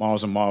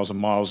miles and miles and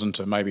miles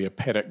into maybe a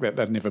paddock that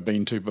they'd never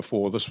been to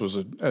before. This was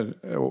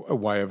a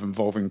way of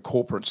involving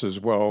corporates as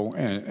well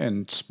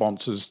and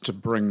sponsors to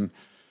bring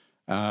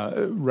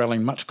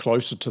rallying much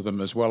closer to them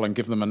as well and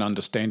give them an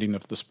understanding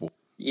of the sport.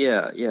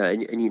 Yeah,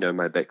 and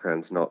my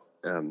background's not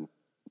in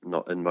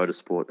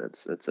motorsport.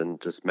 It's in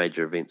just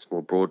major events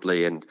more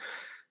broadly,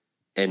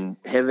 and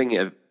having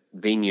a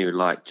venue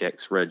like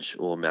Jack's Ridge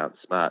or Mount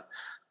Smart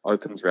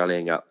opens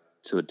rallying up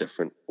to a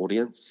different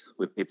audience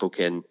where people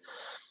can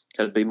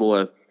be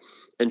more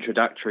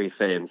introductory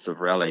fans of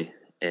rally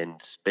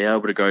and be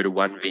able to go to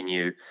one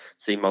venue,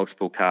 see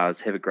multiple cars,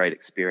 have a great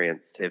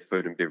experience, have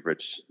food and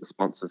beverage. The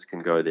sponsors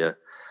can go there,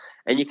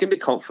 and you can be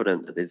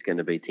confident that there's going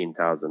to be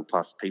 10,000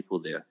 plus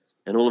people there.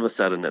 And all of a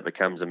sudden it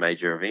becomes a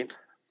major event.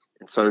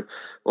 And so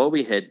what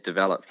we had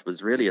developed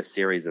was really a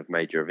series of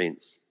major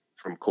events,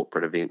 from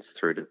corporate events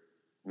through to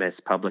mass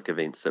public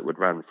events that would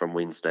run from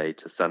Wednesday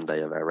to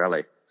Sunday of our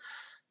rally.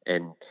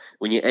 And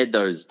when you add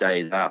those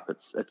days up,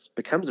 it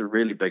becomes a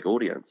really big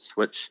audience,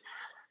 which,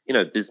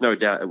 there's no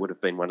doubt it would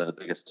have been one of the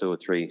biggest 2 or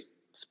 3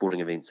 sporting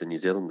events in New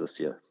Zealand this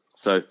year.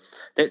 So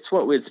that's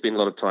what we'd spent a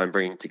lot of time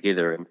bringing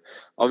together. And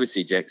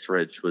obviously Jack's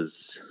Ridge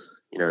was,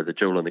 the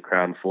jewel in the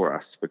crown for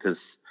us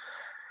because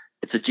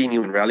it's a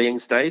genuine rallying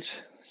stage.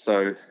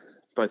 So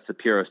both the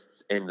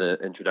purists and the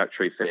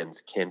introductory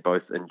fans can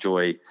both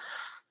enjoy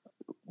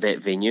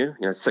that venue,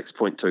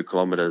 6.2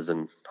 kilometres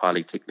and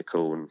highly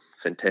technical and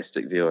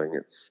fantastic viewing.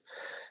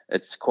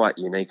 It's quite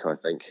unique, I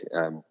think,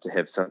 to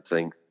have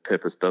something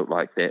purpose-built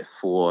like that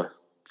for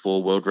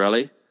World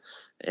Rally.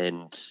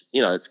 And,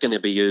 it's going to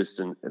be used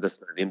in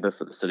this November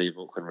for the City of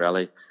Auckland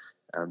Rally,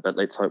 but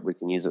let's hope we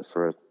can use it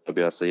for a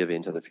WRC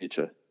event in the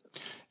future.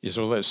 Yes,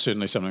 well, that's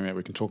certainly something that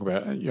we can talk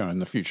about, in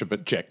the future.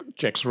 But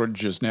Jack's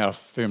Ridge is now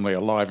firmly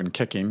alive and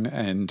kicking,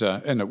 and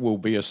it will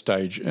be a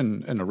stage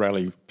in a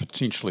rally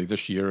potentially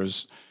this year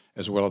as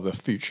well as the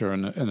future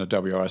in a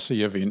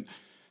WRC event.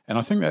 And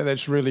I think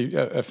that's really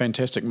a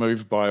fantastic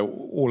move by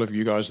all of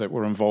you guys that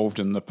were involved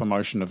in the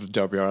promotion of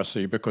the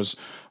WRC, because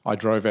I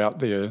drove out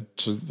there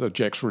to the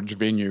Jack's Ridge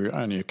venue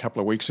only a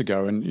couple of weeks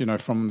ago,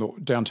 and from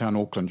downtown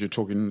Auckland, you're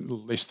talking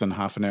less than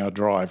half an hour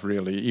drive,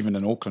 really, even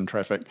in Auckland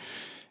traffic.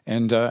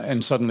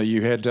 And suddenly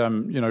you had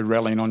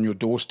rallying on your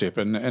doorstep,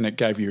 and it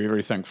gave you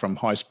everything from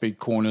high speed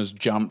corners,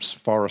 jumps,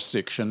 forest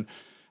section.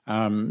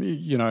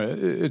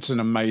 It's an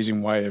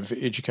amazing way of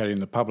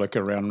educating the public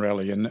around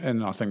rally,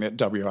 and I think that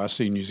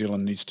WRC New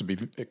Zealand needs to be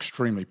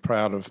extremely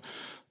proud of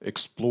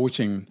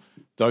exploiting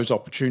those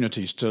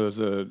opportunities to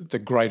the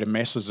greater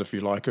masses, if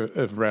you like,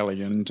 of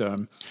rally, and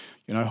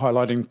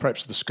highlighting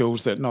perhaps the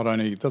skills that not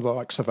only the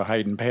likes of a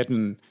Hayden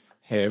Paddon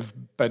have,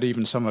 but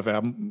even some of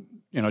our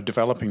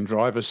developing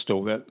drivers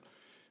still, that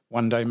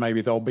one day maybe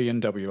they'll be in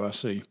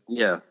WRC.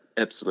 Yeah,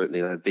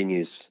 absolutely. The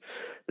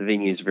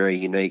venue's very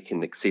unique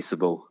and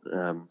accessible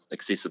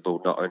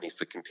not only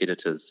for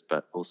competitors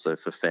but also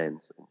for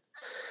fans.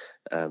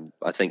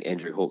 I think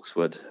Andrew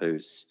Hawkswood,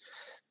 whose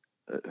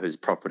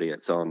property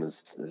it's on,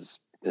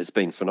 has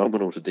been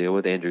phenomenal to deal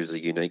with. Andrew's a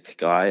unique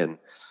guy, and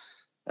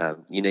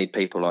you need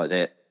people like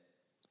that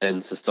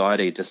in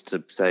society just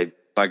to say,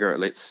 bugger it,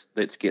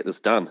 let's get this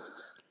done.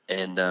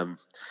 And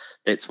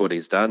that's what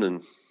he's done,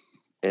 and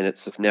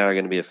it's now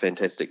going to be a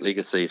fantastic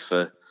legacy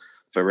for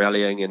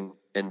rallying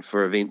and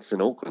for events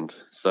in Auckland.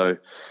 So,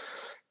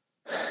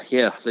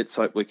 yeah, let's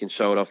hope we can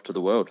show it off to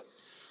the world.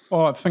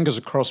 Oh, fingers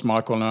crossed,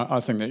 Michael. And I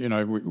think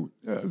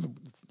that,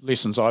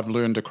 lessons I've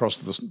learned across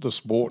the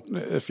sport,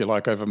 if you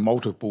like, over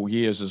multiple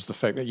years, is the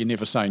fact that you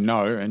never say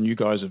no, and you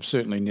guys have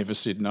certainly never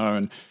said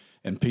no.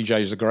 And PJ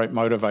is a great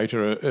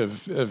motivator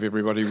of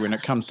everybody when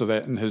it comes to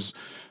that, and his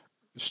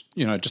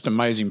just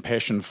amazing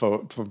passion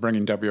for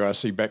bringing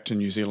WRC back to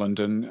New Zealand.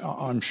 And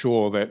I'm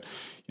sure that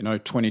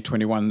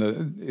 2021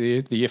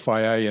 the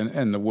FIA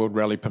and the World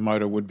Rally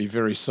Promoter would be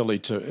very silly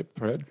to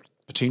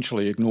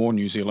potentially ignore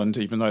New Zealand,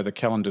 even though the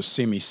calendar's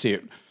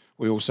semi-set.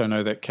 We also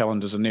know that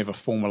calendars are never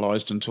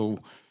formalised until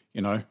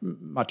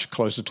much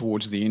closer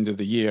towards the end of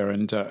the year,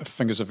 and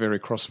fingers are very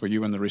crossed for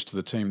you and the rest of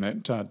the team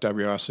that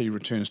WRC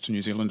returns to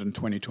New Zealand in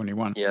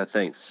 2021. Yeah,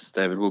 thanks,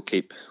 David. We'll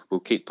keep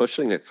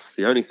pushing. That's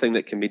the only thing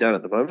that can be done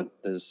at the moment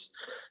is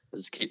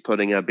keep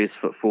putting our best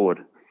foot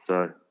forward.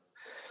 So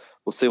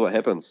we'll see what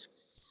happens.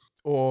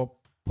 Or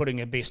putting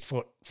your best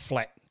foot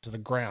flat to the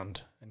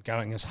ground and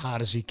going as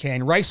hard as you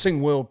can.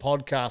 Racing World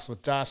Podcast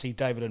with Darcy,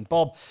 David and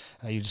Bob.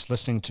 You're just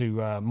listening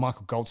to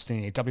Michael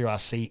Goldstein,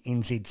 WRC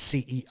NZ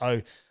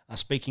CEO,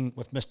 speaking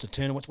with Mr.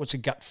 Turner. What's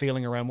your gut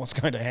feeling around what's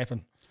going to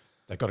happen?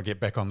 They've got to get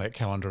back on that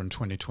calendar in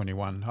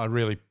 2021. I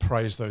really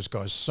praise those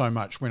guys so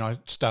much when I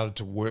started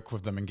to work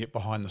with them and get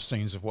behind the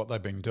scenes of what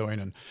they've been doing,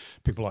 and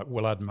people like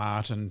Willard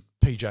Martin,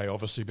 PJ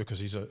obviously because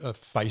he's a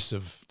face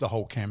of the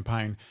whole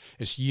campaign.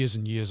 It's years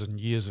and years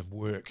and years of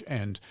work,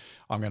 and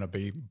I'm going to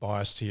be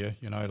biased here,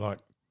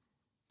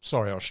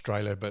 sorry,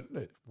 Australia, but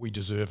we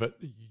deserve it.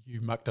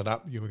 You mucked it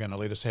up. You were going to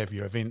let us have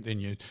your event. Then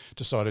you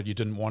decided you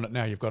didn't want it.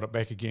 Now you've got it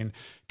back again.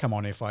 Come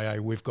on,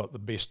 FIA. We've got the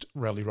best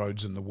rally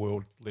roads in the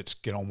world. Let's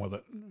get on with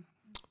it.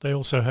 They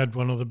also had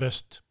one of the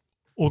best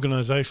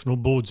organisational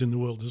boards in the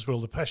world as well,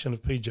 the Passion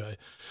of PJ,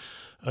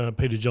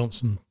 Peter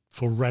Johnson,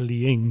 for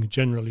rallying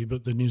generally,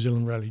 but the New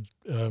Zealand Rally,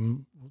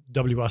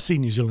 WRC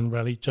New Zealand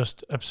Rally,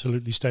 just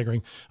absolutely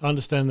staggering. I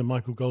understand that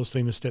Michael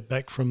Goldstein has stepped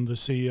back from the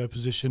CEO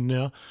position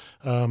now,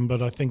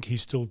 but I think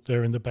he's still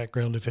there in the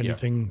background if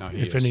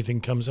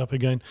anything comes up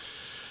again.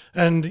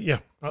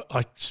 And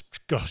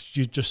gosh,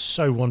 you just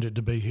so wanted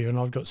to be here, and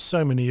I've got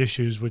so many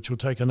issues which will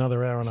take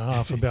another hour and a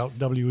half about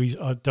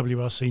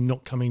WRC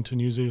not coming to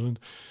New Zealand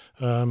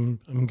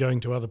and going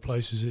to other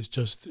places. It's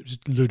just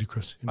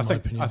ludicrous, in my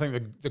opinion. I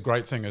think the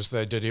great thing is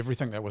they did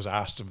everything that was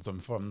asked of them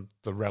from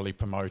the rally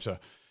promoter,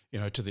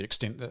 to the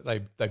extent that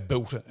they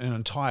built an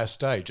entire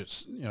stage.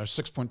 It's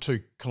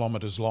 6.2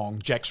 kilometres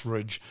long, Jack's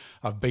Ridge.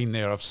 I've been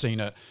there, I've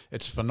seen it.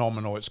 It's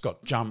phenomenal. It's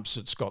got jumps,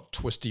 it's got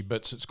twisty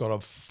bits, it's got a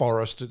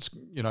forest. It's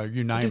you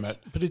name it.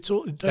 But it's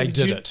all they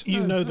did it.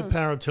 You know the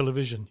power of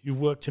television.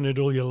 You've worked in it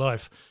all your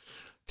life.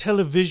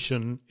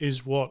 Television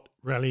is what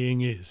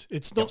rallying is.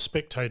 It's not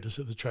spectators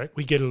at the track.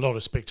 We get a lot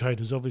of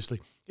spectators, obviously.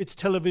 It's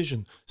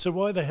television. So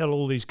why the hell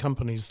all these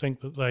companies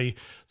think that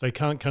they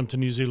can't come to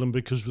New Zealand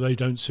because they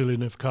don't sell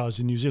enough cars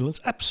in New Zealand?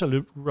 It's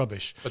absolute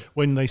rubbish. But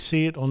when they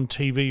see it on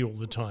TV all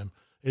the time,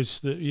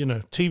 it's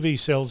TV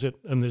sells it,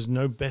 and there's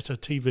no better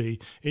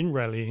TV in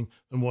rallying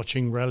than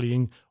watching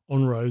rallying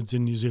on roads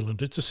in New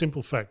Zealand. It's a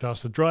simple fact.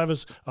 Ask the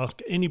drivers,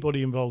 ask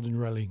anybody involved in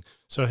rallying.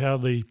 So how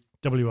the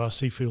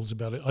WRC feels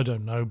about it, I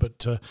don't know,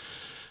 but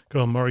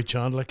go on, Maury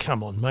Chandler,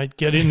 come on, mate,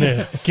 get in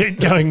there, get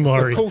going,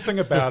 Maury. The cool thing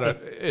about it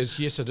is,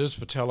 yes, it is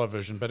for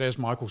television, but as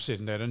Michael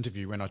said in that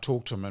interview when I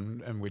talked to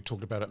him, and we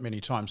talked about it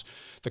many times,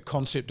 the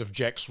concept of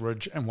Jack's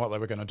Ridge and what they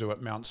were going to do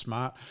at Mount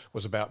Smart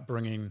was about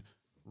bringing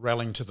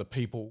rallying to the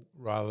people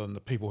rather than the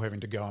people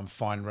having to go and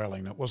find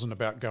rallying. It wasn't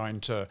about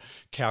going to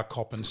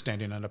Cowcop and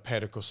standing in a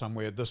paddock or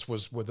somewhere. This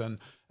was within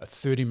a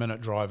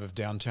 30-minute drive of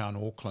downtown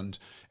Auckland,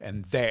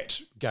 and that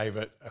gave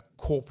it a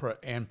corporate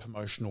and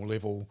promotional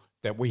level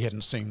that we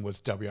hadn't seen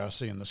with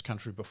WRC in this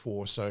country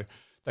before. So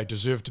they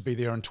deserve to be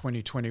there in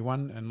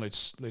 2021, and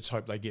let's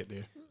hope they get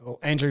there. Well,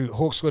 Andrew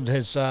Hawkswood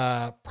has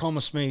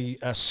promised me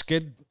a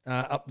skid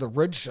up the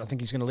ridge. I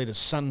think he's going to let his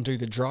son do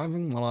the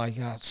driving while I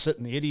sit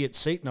in the idiot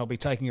seat, and I'll be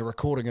taking a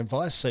recording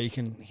advice so you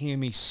can hear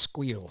me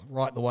squeal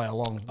right the way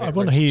along. I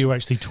want to hear you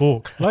actually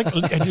talk. Like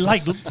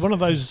one of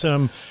those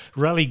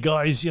rally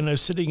guys,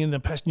 sitting in the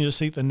passenger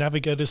seat, the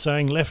navigator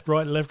saying left,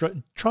 right.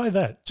 Try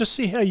that. Just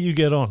see how you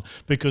get on,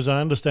 because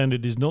I understand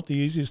it is not the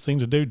easiest thing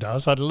to do,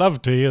 Daz. I'd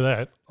love to hear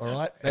that. All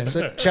right, that's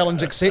it.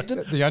 Challenge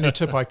accepted. The only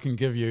tip I can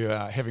give you,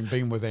 having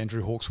been with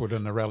Andrew Hawkswood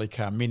in a rally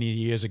car many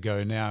years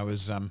ago now,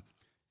 is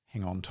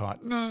hang on tight.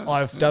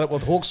 I've done it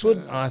with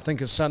Hawkswood. I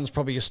think his son's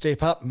probably a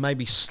step up,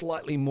 maybe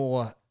slightly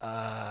more.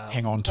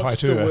 Hang on tighter.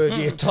 What's the word?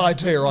 Yeah,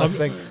 tighter. I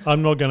think.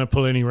 I'm not going to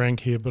pull any rank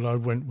here, but I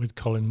went with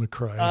Colin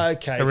McRae.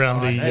 Okay, around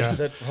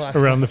fine.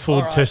 around the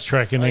Ford right. test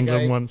track in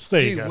England once.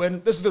 There you go.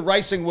 Win. This is the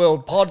Racing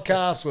World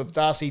podcast with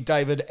Darcy,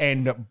 David,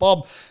 and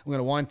Bob. We're going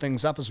to wind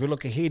things up as we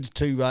look ahead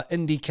to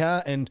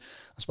IndyCar, and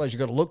I suppose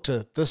you've got to look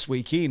to this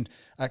weekend.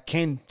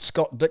 Can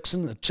Scott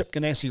Dixon, the Chip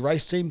Ganassi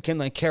race team, can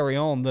they carry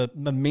on the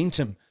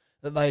momentum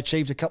that they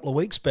achieved a couple of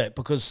weeks back,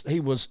 because he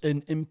was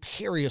in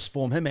imperious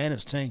form, him and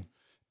his team.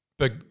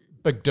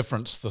 Big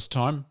difference this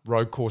time,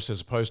 road course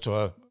as opposed to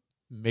a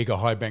mega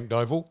high banked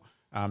oval.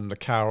 The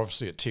car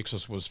obviously at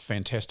Texas was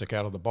fantastic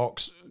out of the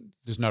box.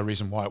 There's no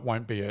reason why it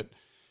won't be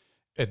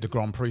at the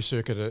Grand Prix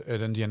circuit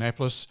at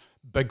Indianapolis.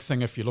 Big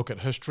thing, if you look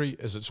at history,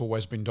 is it's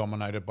always been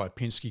dominated by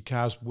Penske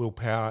cars. Will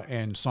Power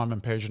and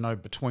Simon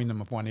Pagenaud, between them,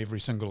 have won every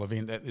single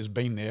event that there's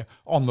been there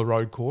on the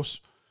road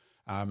course.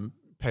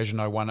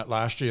 Pagenaud won it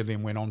last year,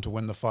 then went on to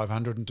win the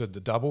 500 and did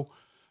the double.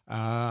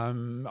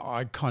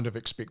 I kind of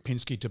expect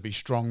Penske to be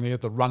strong there.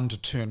 The run to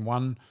turn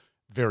one,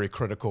 very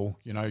critical.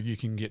 You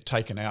can get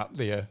taken out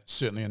there,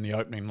 certainly in the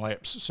opening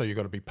laps, so you've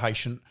got to be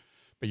patient,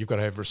 but you've got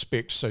to have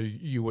respect. So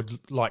you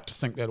would like to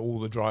think that all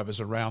the drivers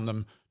around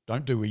them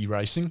don't do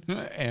e-racing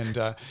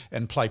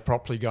and play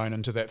properly going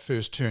into that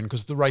first turn,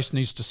 because the race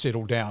needs to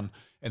settle down,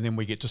 and then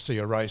we get to see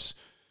a race.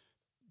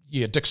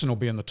 Yeah, Dixon will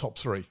be in the top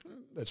three.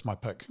 That's my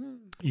pick.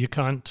 You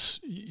can't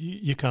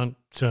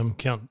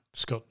count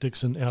Scott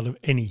Dixon out of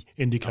any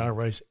IndyCar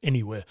race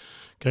anywhere,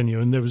 can you?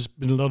 And there has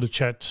been a lot of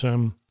chat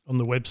on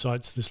the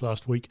websites this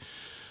last week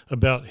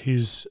about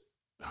his,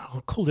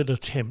 I'll call it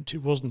attempt.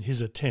 It wasn't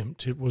his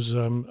attempt. It was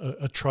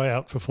a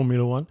tryout for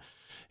Formula One.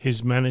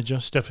 His manager,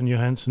 Stefan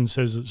Johansson,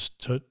 says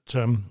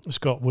that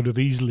Scott would have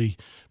easily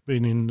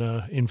been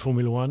in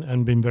Formula One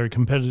and been very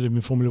competitive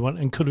in Formula One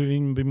and could have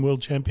even been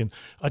world champion.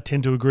 I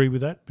tend to agree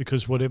with that,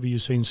 because whatever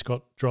you've seen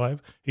Scott drive,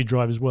 he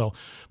drives well.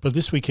 But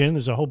this weekend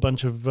there's a whole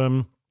bunch of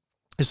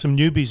there's some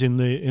newbies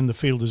in the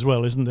field as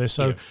well, isn't there?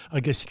 So I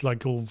guess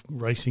like all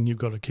racing, you've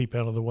got to keep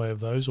out of the way of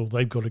those, or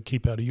they've got to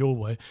keep out of your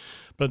way.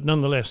 But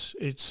nonetheless,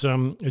 it's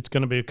going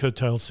to be a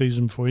curtailed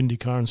season for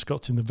IndyCar, and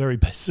Scott's in the very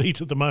best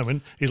seat at the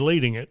moment. He's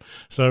leading it.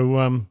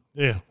 So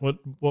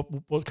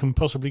what can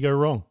possibly go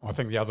wrong? I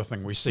think the other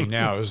thing we see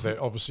now is that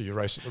obviously you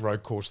race at the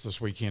road course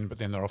this weekend, but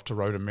then they're off to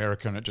Road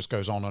America, and it just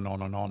goes on and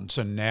on and on.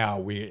 So now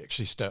we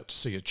actually start to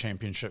see a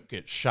championship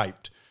get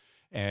shaped,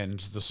 and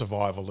the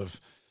survival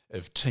of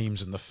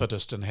teams and the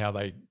fittest and how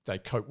they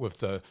cope with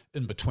the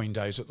in-between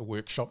days at the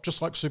workshop, just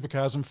like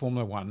supercars and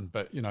Formula One.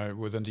 But,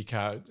 with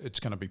IndyCar, it's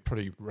going to be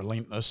pretty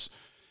relentless.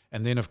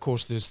 And then, of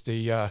course, there's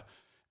the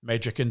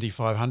Magic Indy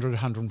 500,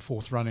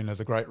 104th running of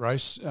the great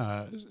race,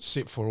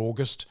 set for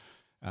August,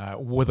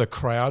 with a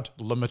crowd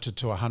limited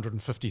to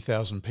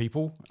 150,000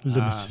 people.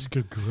 Limited,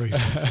 good grief.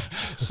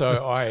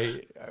 So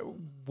I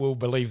will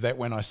believe that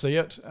when I see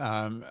it.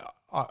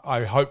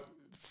 I hope,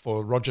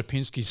 for Roger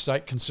Penske's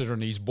sake, considering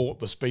he's bought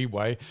the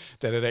Speedway,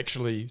 that it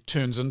actually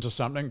turns into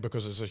something,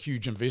 because it's a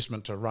huge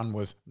investment to run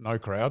with no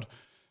crowd.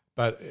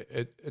 But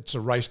it's a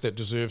race that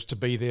deserves to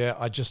be there.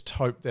 I just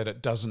hope that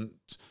it doesn't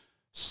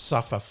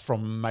suffer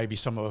from maybe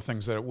some of the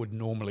things that it would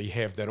normally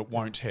have that it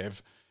won't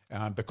have,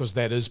 because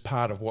that is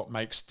part of what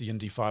makes the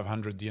Indy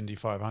 500 the Indy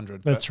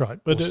 500. That's right.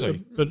 But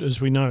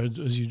as we know,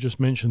 as you just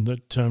mentioned,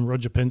 that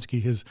Roger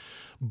Penske has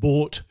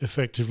bought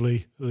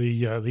effectively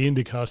the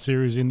IndyCar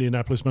series,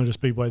 Indianapolis Motor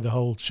Speedway, the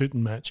whole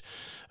shooting match.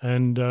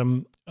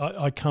 And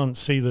I can't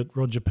see that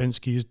Roger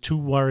Penske is too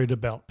worried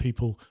about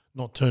people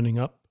not turning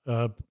up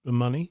the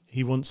money.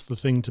 He wants the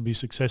thing to be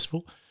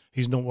successful.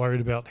 He's not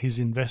worried about his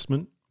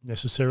investment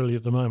necessarily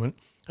at the moment.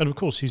 And of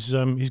course, he's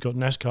got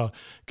NASCAR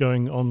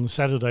going on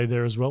Saturday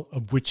there as well,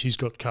 of which he's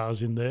got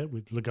cars in there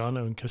with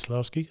Logano and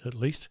Keselowski at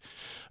least.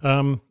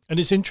 And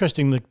it's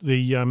interesting that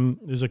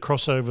there's a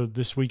crossover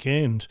this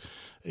weekend,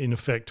 in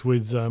effect,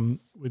 with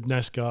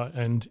NASCAR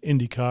and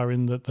IndyCar,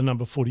 in that the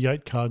number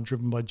 48 car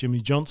driven by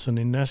Jimmy Johnson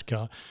in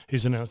NASCAR,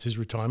 he's announced his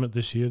retirement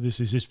this year. This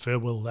is his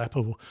farewell lap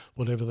or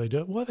whatever they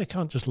do. Why they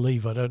can't just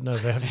leave, I don't know.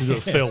 They have to do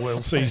a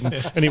farewell season.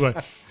 Anyway,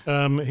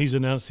 he's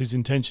announced his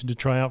intention to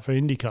try out for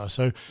IndyCar.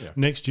 So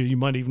next year you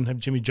might even have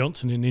Jimmy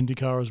Johnson in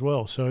IndyCar as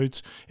well. So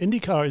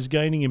IndyCar is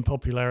gaining in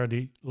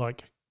popularity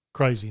like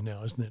crazy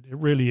now, isn't it? It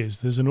really is.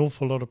 There's an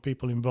awful lot of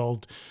people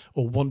involved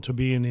or want to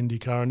be in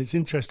IndyCar. And it's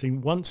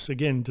interesting, once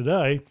again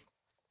today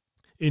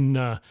in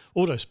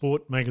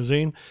Autosport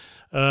magazine,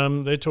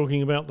 they're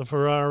talking about the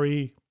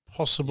Ferrari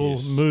possible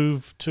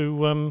move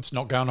to it's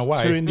not going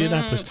away to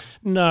Indianapolis.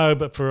 No,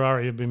 but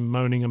Ferrari have been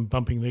moaning and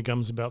bumping their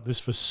gums about this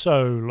for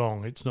so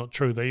long. It's not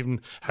true. They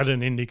even had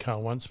an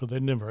IndyCar once, but they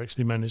never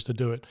actually managed to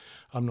do it.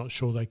 I'm not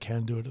sure they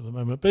can do it at the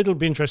moment, but it'll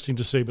be interesting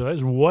to see. But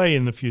that's way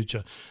in the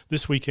future.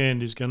 This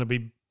weekend is going to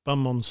be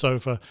bum on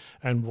sofa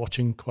and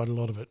watching quite a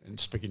lot of it.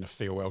 And speaking of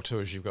farewell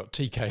tours, you've got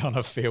TK on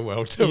a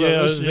farewell tour.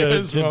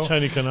 And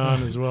Tony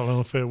Kanaan as well on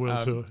a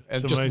farewell tour.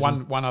 And just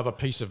one other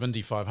piece of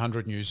Indy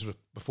 500 news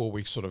before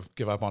we sort of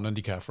give up on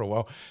IndyCar for a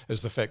while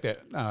is the fact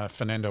that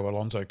Fernando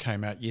Alonso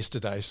came out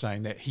yesterday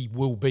saying that he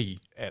will be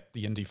at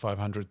the Indy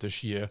 500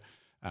 this year.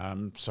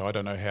 So I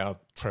don't know how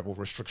travel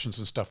restrictions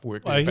and stuff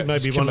work. Well, he may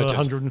be one of the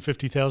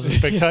 150,000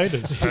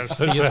 spectators. Perhaps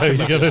that's how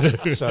he's going to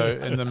do. So,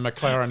 and the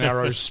McLaren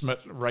Aerosmith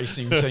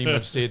racing team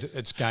have said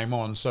it's game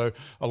on. So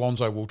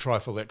Alonso will try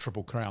for that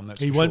Triple Crown.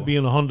 He won't be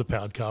in a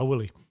Honda-powered car, will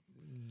he?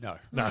 No.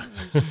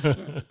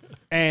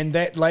 And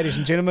that, ladies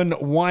and gentlemen,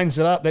 winds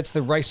it up. That's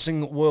the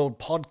Racing World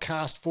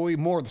podcast for you.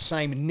 More of the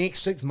same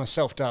next week with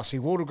myself, Darcy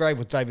Waldegrave,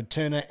 with David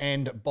Turner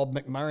and Bob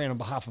McMurray. And on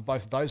behalf of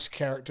both of those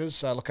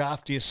characters, look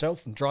after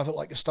yourself and drive it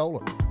like you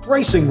stole it.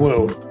 Racing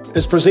World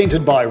is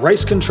presented by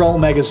Race Control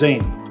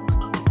Magazine.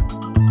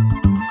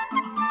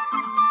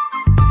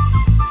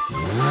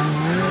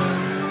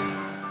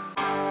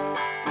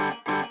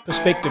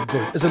 Perspective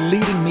Group is a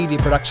leading media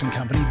production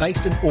company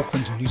based in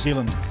Auckland, New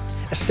Zealand.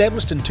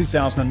 Established in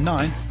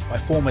 2009 by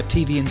former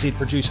TVNZ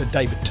producer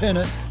David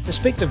Turner,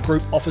 Perspective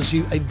Group offers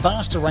you a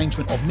vast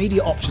arrangement of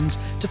media options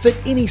to fit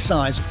any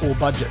size or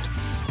budget.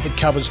 It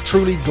covers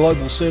truly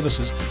global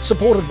services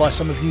supported by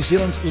some of New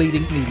Zealand's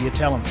leading media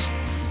talents.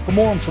 For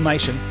more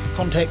information,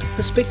 contact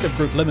Perspective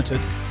Group Limited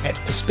at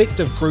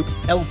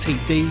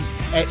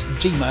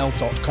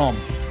perspectivegroupltd@gmail.com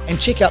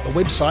and check out the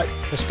website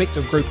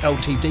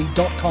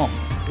perspectivegroupltd.com,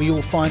 where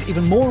you'll find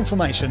even more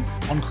information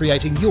on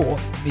creating your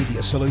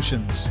media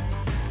solutions.